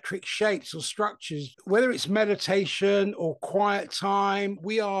geometric shapes or structures, whether it's meditation or quiet time,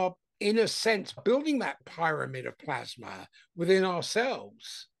 we are, in a sense, building that pyramid of plasma within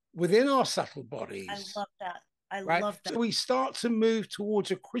ourselves, within our subtle bodies. I love that. I love that. So we start to move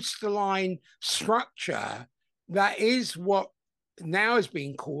towards a crystalline structure that is what now is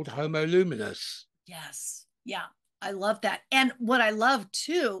being called Homo luminous. Yes. Yeah. I love that. And what I love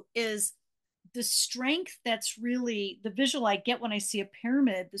too is the strength that's really the visual I get when I see a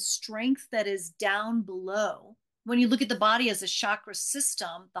pyramid, the strength that is down below. When you look at the body as a chakra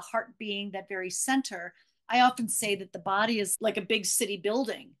system, the heart being that very center, I often say that the body is like a big city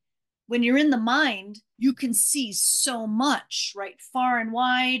building. When you're in the mind, you can see so much, right? Far and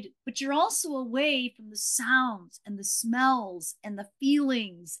wide, but you're also away from the sounds and the smells and the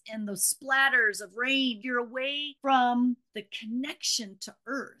feelings and the splatters of rain. You're away from the connection to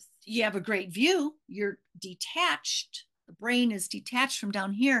earth. You have a great view. You're detached. The brain is detached from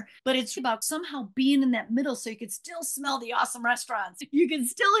down here, but it's about somehow being in that middle so you can still smell the awesome restaurants. You can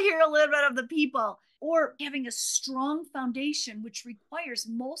still hear a little bit of the people, or having a strong foundation, which requires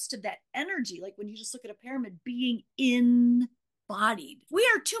most of that energy. Like when you just look at a pyramid, being embodied. We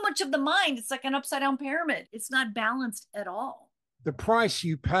are too much of the mind. It's like an upside down pyramid. It's not balanced at all. The price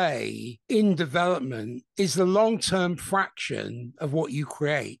you pay in development is the long-term fraction of what you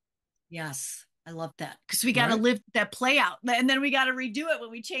create. Yes. I love that, because we got to live that play out, and then we got to redo it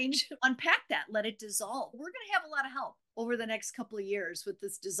when we change, unpack that, let it dissolve. We're going to have a lot of help over the next couple of years with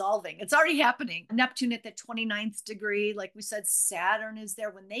this dissolving. It's already happening. Neptune at the 29th degree, like we said, Saturn is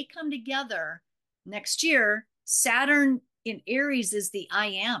there. When they come together next year, Saturn in Aries is the I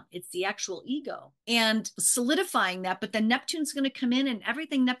am. It's the actual ego, and solidifying that. But then Neptune's going to come in, and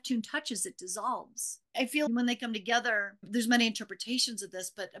everything Neptune touches, it dissolves. I feel when they come together, there's many interpretations of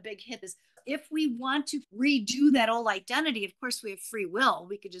this, but a big hit is if we want to redo that old identity, of course, we have free will.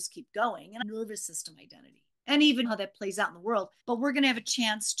 We could just keep going, and a nervous system identity, and even how that plays out in the world. But we're going to have a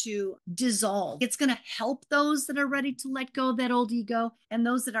chance to dissolve. It's going to help those that are ready to let go of that old ego, and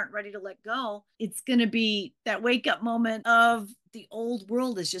those that aren't ready to let go. It's going to be that wake up moment of the old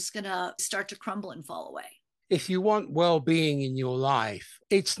world is just going to start to crumble and fall away. If you want well-being in your life,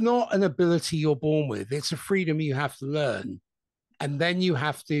 it's not an ability you're born with. It's a freedom you have to learn. And then you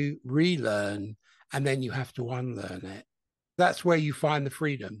have to relearn, and then you have to unlearn it. That's where you find the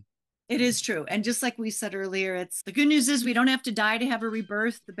freedom. It is true. And just like we said earlier, it's the good news is we don't have to die to have a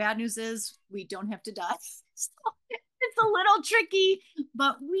rebirth. The bad news is we don't have to die. So it's a little tricky,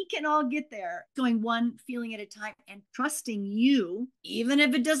 but we can all get there, going one feeling at a time and trusting you, even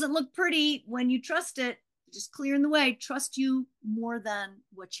if it doesn't look pretty. When you trust it, just clearing the way, trust you more than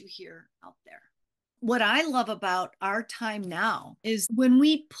what you hear out there. What I love about our time now is when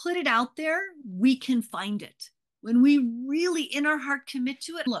we put it out there, we can find it. When we really in our heart commit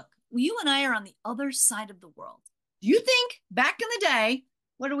to it. Look, you and I are on the other side of the world. Do you think back in the day,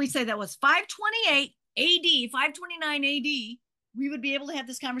 what do we say that was 528 AD, 529 AD, we would be able to have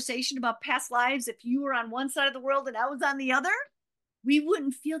this conversation about past lives if you were on one side of the world and I was on the other? We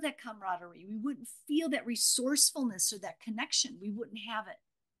wouldn't feel that camaraderie. We wouldn't feel that resourcefulness or that connection. We wouldn't have it.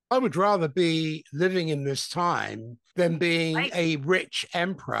 I would rather be living in this time than being a rich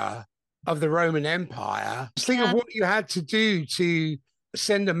emperor of the Roman Empire. Just think of what you had to do to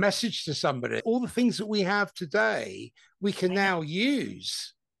send a message to somebody. All the things that we have today, we can now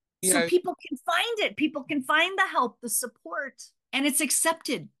use. So people can find it. People can find the help, the support, and it's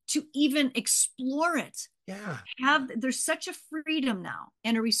accepted to even explore it. Yeah. There's such a freedom now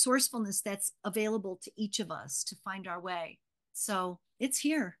and a resourcefulness that's available to each of us to find our way. So it's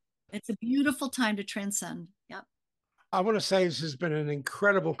here. It's a beautiful time to transcend. Yep. I want to say this has been an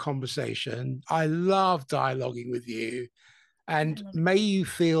incredible conversation. I love dialoguing with you. And may you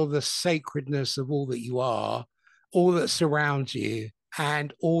feel the sacredness of all that you are, all that surrounds you,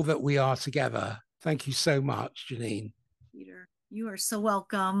 and all that we are together. Thank you so much, Jeannine. Peter, you are so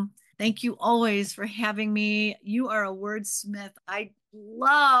welcome. Thank you always for having me. You are a wordsmith. I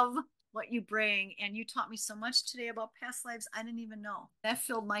love what you bring. And you taught me so much today about past lives I didn't even know. That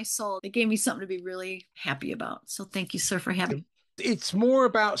filled my soul. It gave me something to be really happy about. So thank you, sir, for having me. It's more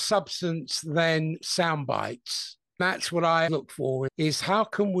about substance than sound bites. That's what I look for, is how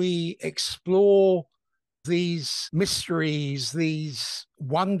can we explore these mysteries, these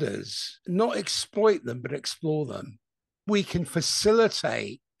wonders, not exploit them, but explore them. We can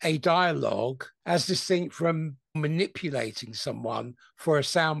facilitate a dialogue as distinct from manipulating someone for a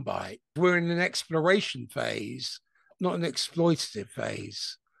soundbite. We're in an exploration phase, not an exploitative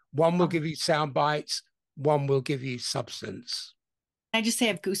phase. One will give you sound bites, one will give you substance. I just say I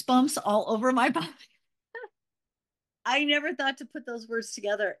have goosebumps all over my body. I never thought to put those words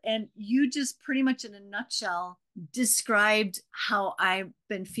together. And you just pretty much in a nutshell described how I've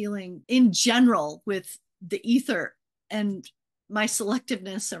been feeling in general with the ether and my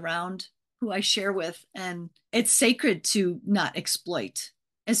selectiveness around who I share with. And it's sacred to not exploit,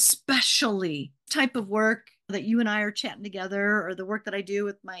 especially type of work that you and I are chatting together, or the work that I do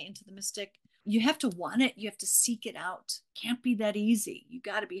with my Into the Mystic. You have to want it. You have to seek it out. Can't be that easy. You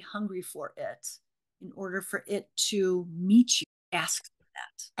got to be hungry for it in order for it to meet you. Ask for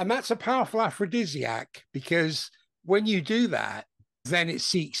that. And that's a powerful aphrodisiac, because when you do that, then it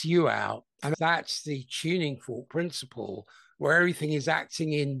seeks you out. And that's the tuning fork principle, where everything is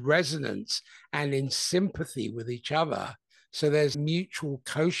acting in resonance and in sympathy with each other. So there's mutual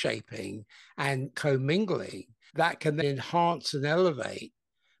co-shaping and co-mingling that can then enhance and elevate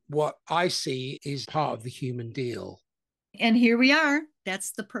what I see is part of the human deal. And here we are.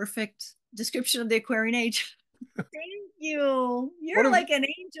 That's the perfect description of the Aquarian Age. Thank you. You're like an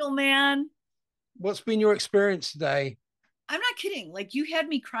angel, man. What's been your experience today? I'm not kidding. Like, you had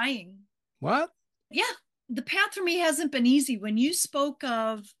me crying. What? Yeah. The path for me hasn't been easy. When you spoke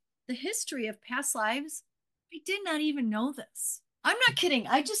of the history of past lives, I did not even know this. I'm not kidding.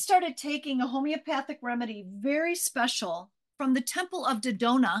 I just started taking a homeopathic remedy, very special, from the temple of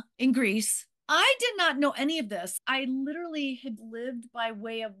Dodona in Greece. I did not know any of this. I literally had lived by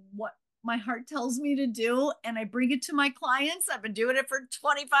way of what my heart tells me to do, and I bring it to my clients. I've been doing it for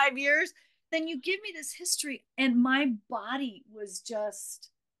 25 years. Then you give me this history, and my body was just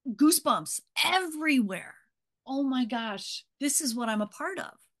goosebumps everywhere. Oh my gosh, this is what I'm a part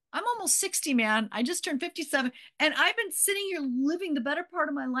of. I'm almost 60, man. I just turned 57, and I've been sitting here living the better part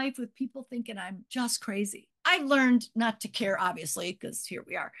of my life with people thinking I'm just crazy. I learned not to care, obviously, because here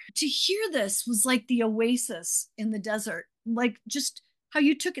we are. To hear this was like the oasis in the desert, like just how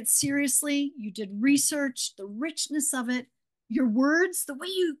you took it seriously. You did research, the richness of it, your words, the way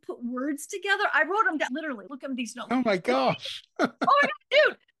you put words together. I wrote them down, literally. Look at these notes. Oh my gosh. Oh my God,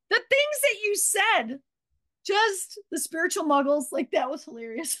 dude, the things that you said, just the spiritual muggles, like that was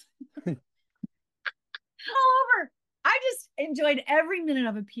hilarious. All over. I just enjoyed every minute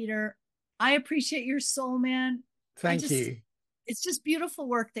of it, Peter. I appreciate your soul, man. Thank you. It's just beautiful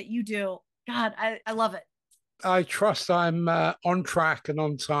work that you do. God, I love it. I trust I'm on track and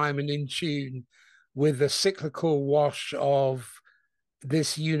on time and in tune with the cyclical wash of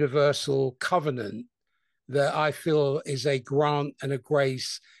this universal covenant that I feel is a grant and a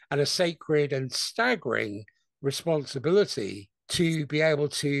grace and a sacred and staggering responsibility to be able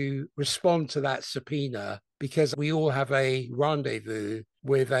to respond to that subpoena, because we all have a rendezvous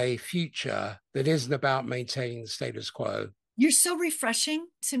with a future that isn't about maintaining the status quo. You're so refreshing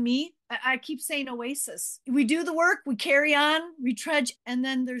to me. I keep saying oasis. We do the work, we carry on, we trudge, and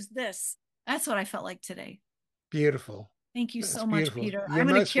then there's this. That's what I felt like today. Beautiful. Thank you so much, Peter. You're I'm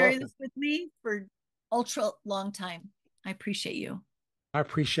going to carry welcome. this with me for ultra long time. I appreciate you. I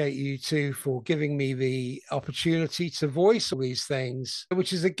appreciate you too for giving me the opportunity to voice all these things,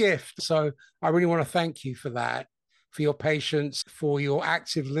 which is a gift. So I really want to thank you for that, for your patience, for your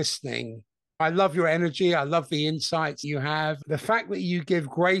active listening. I love your energy. I love the insights you have. The fact that you give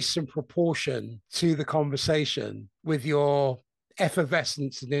grace and proportion to the conversation with your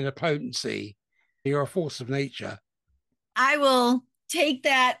effervescence and inner potency. You're a force of nature. I will take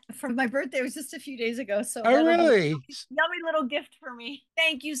that from my birthday. It was just a few days ago. So Oh, that'll be a really? yummy little gift for me.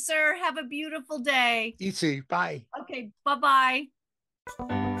 Thank you, sir. Have a beautiful day. You too. Bye. Okay. Bye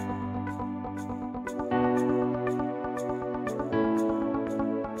bye.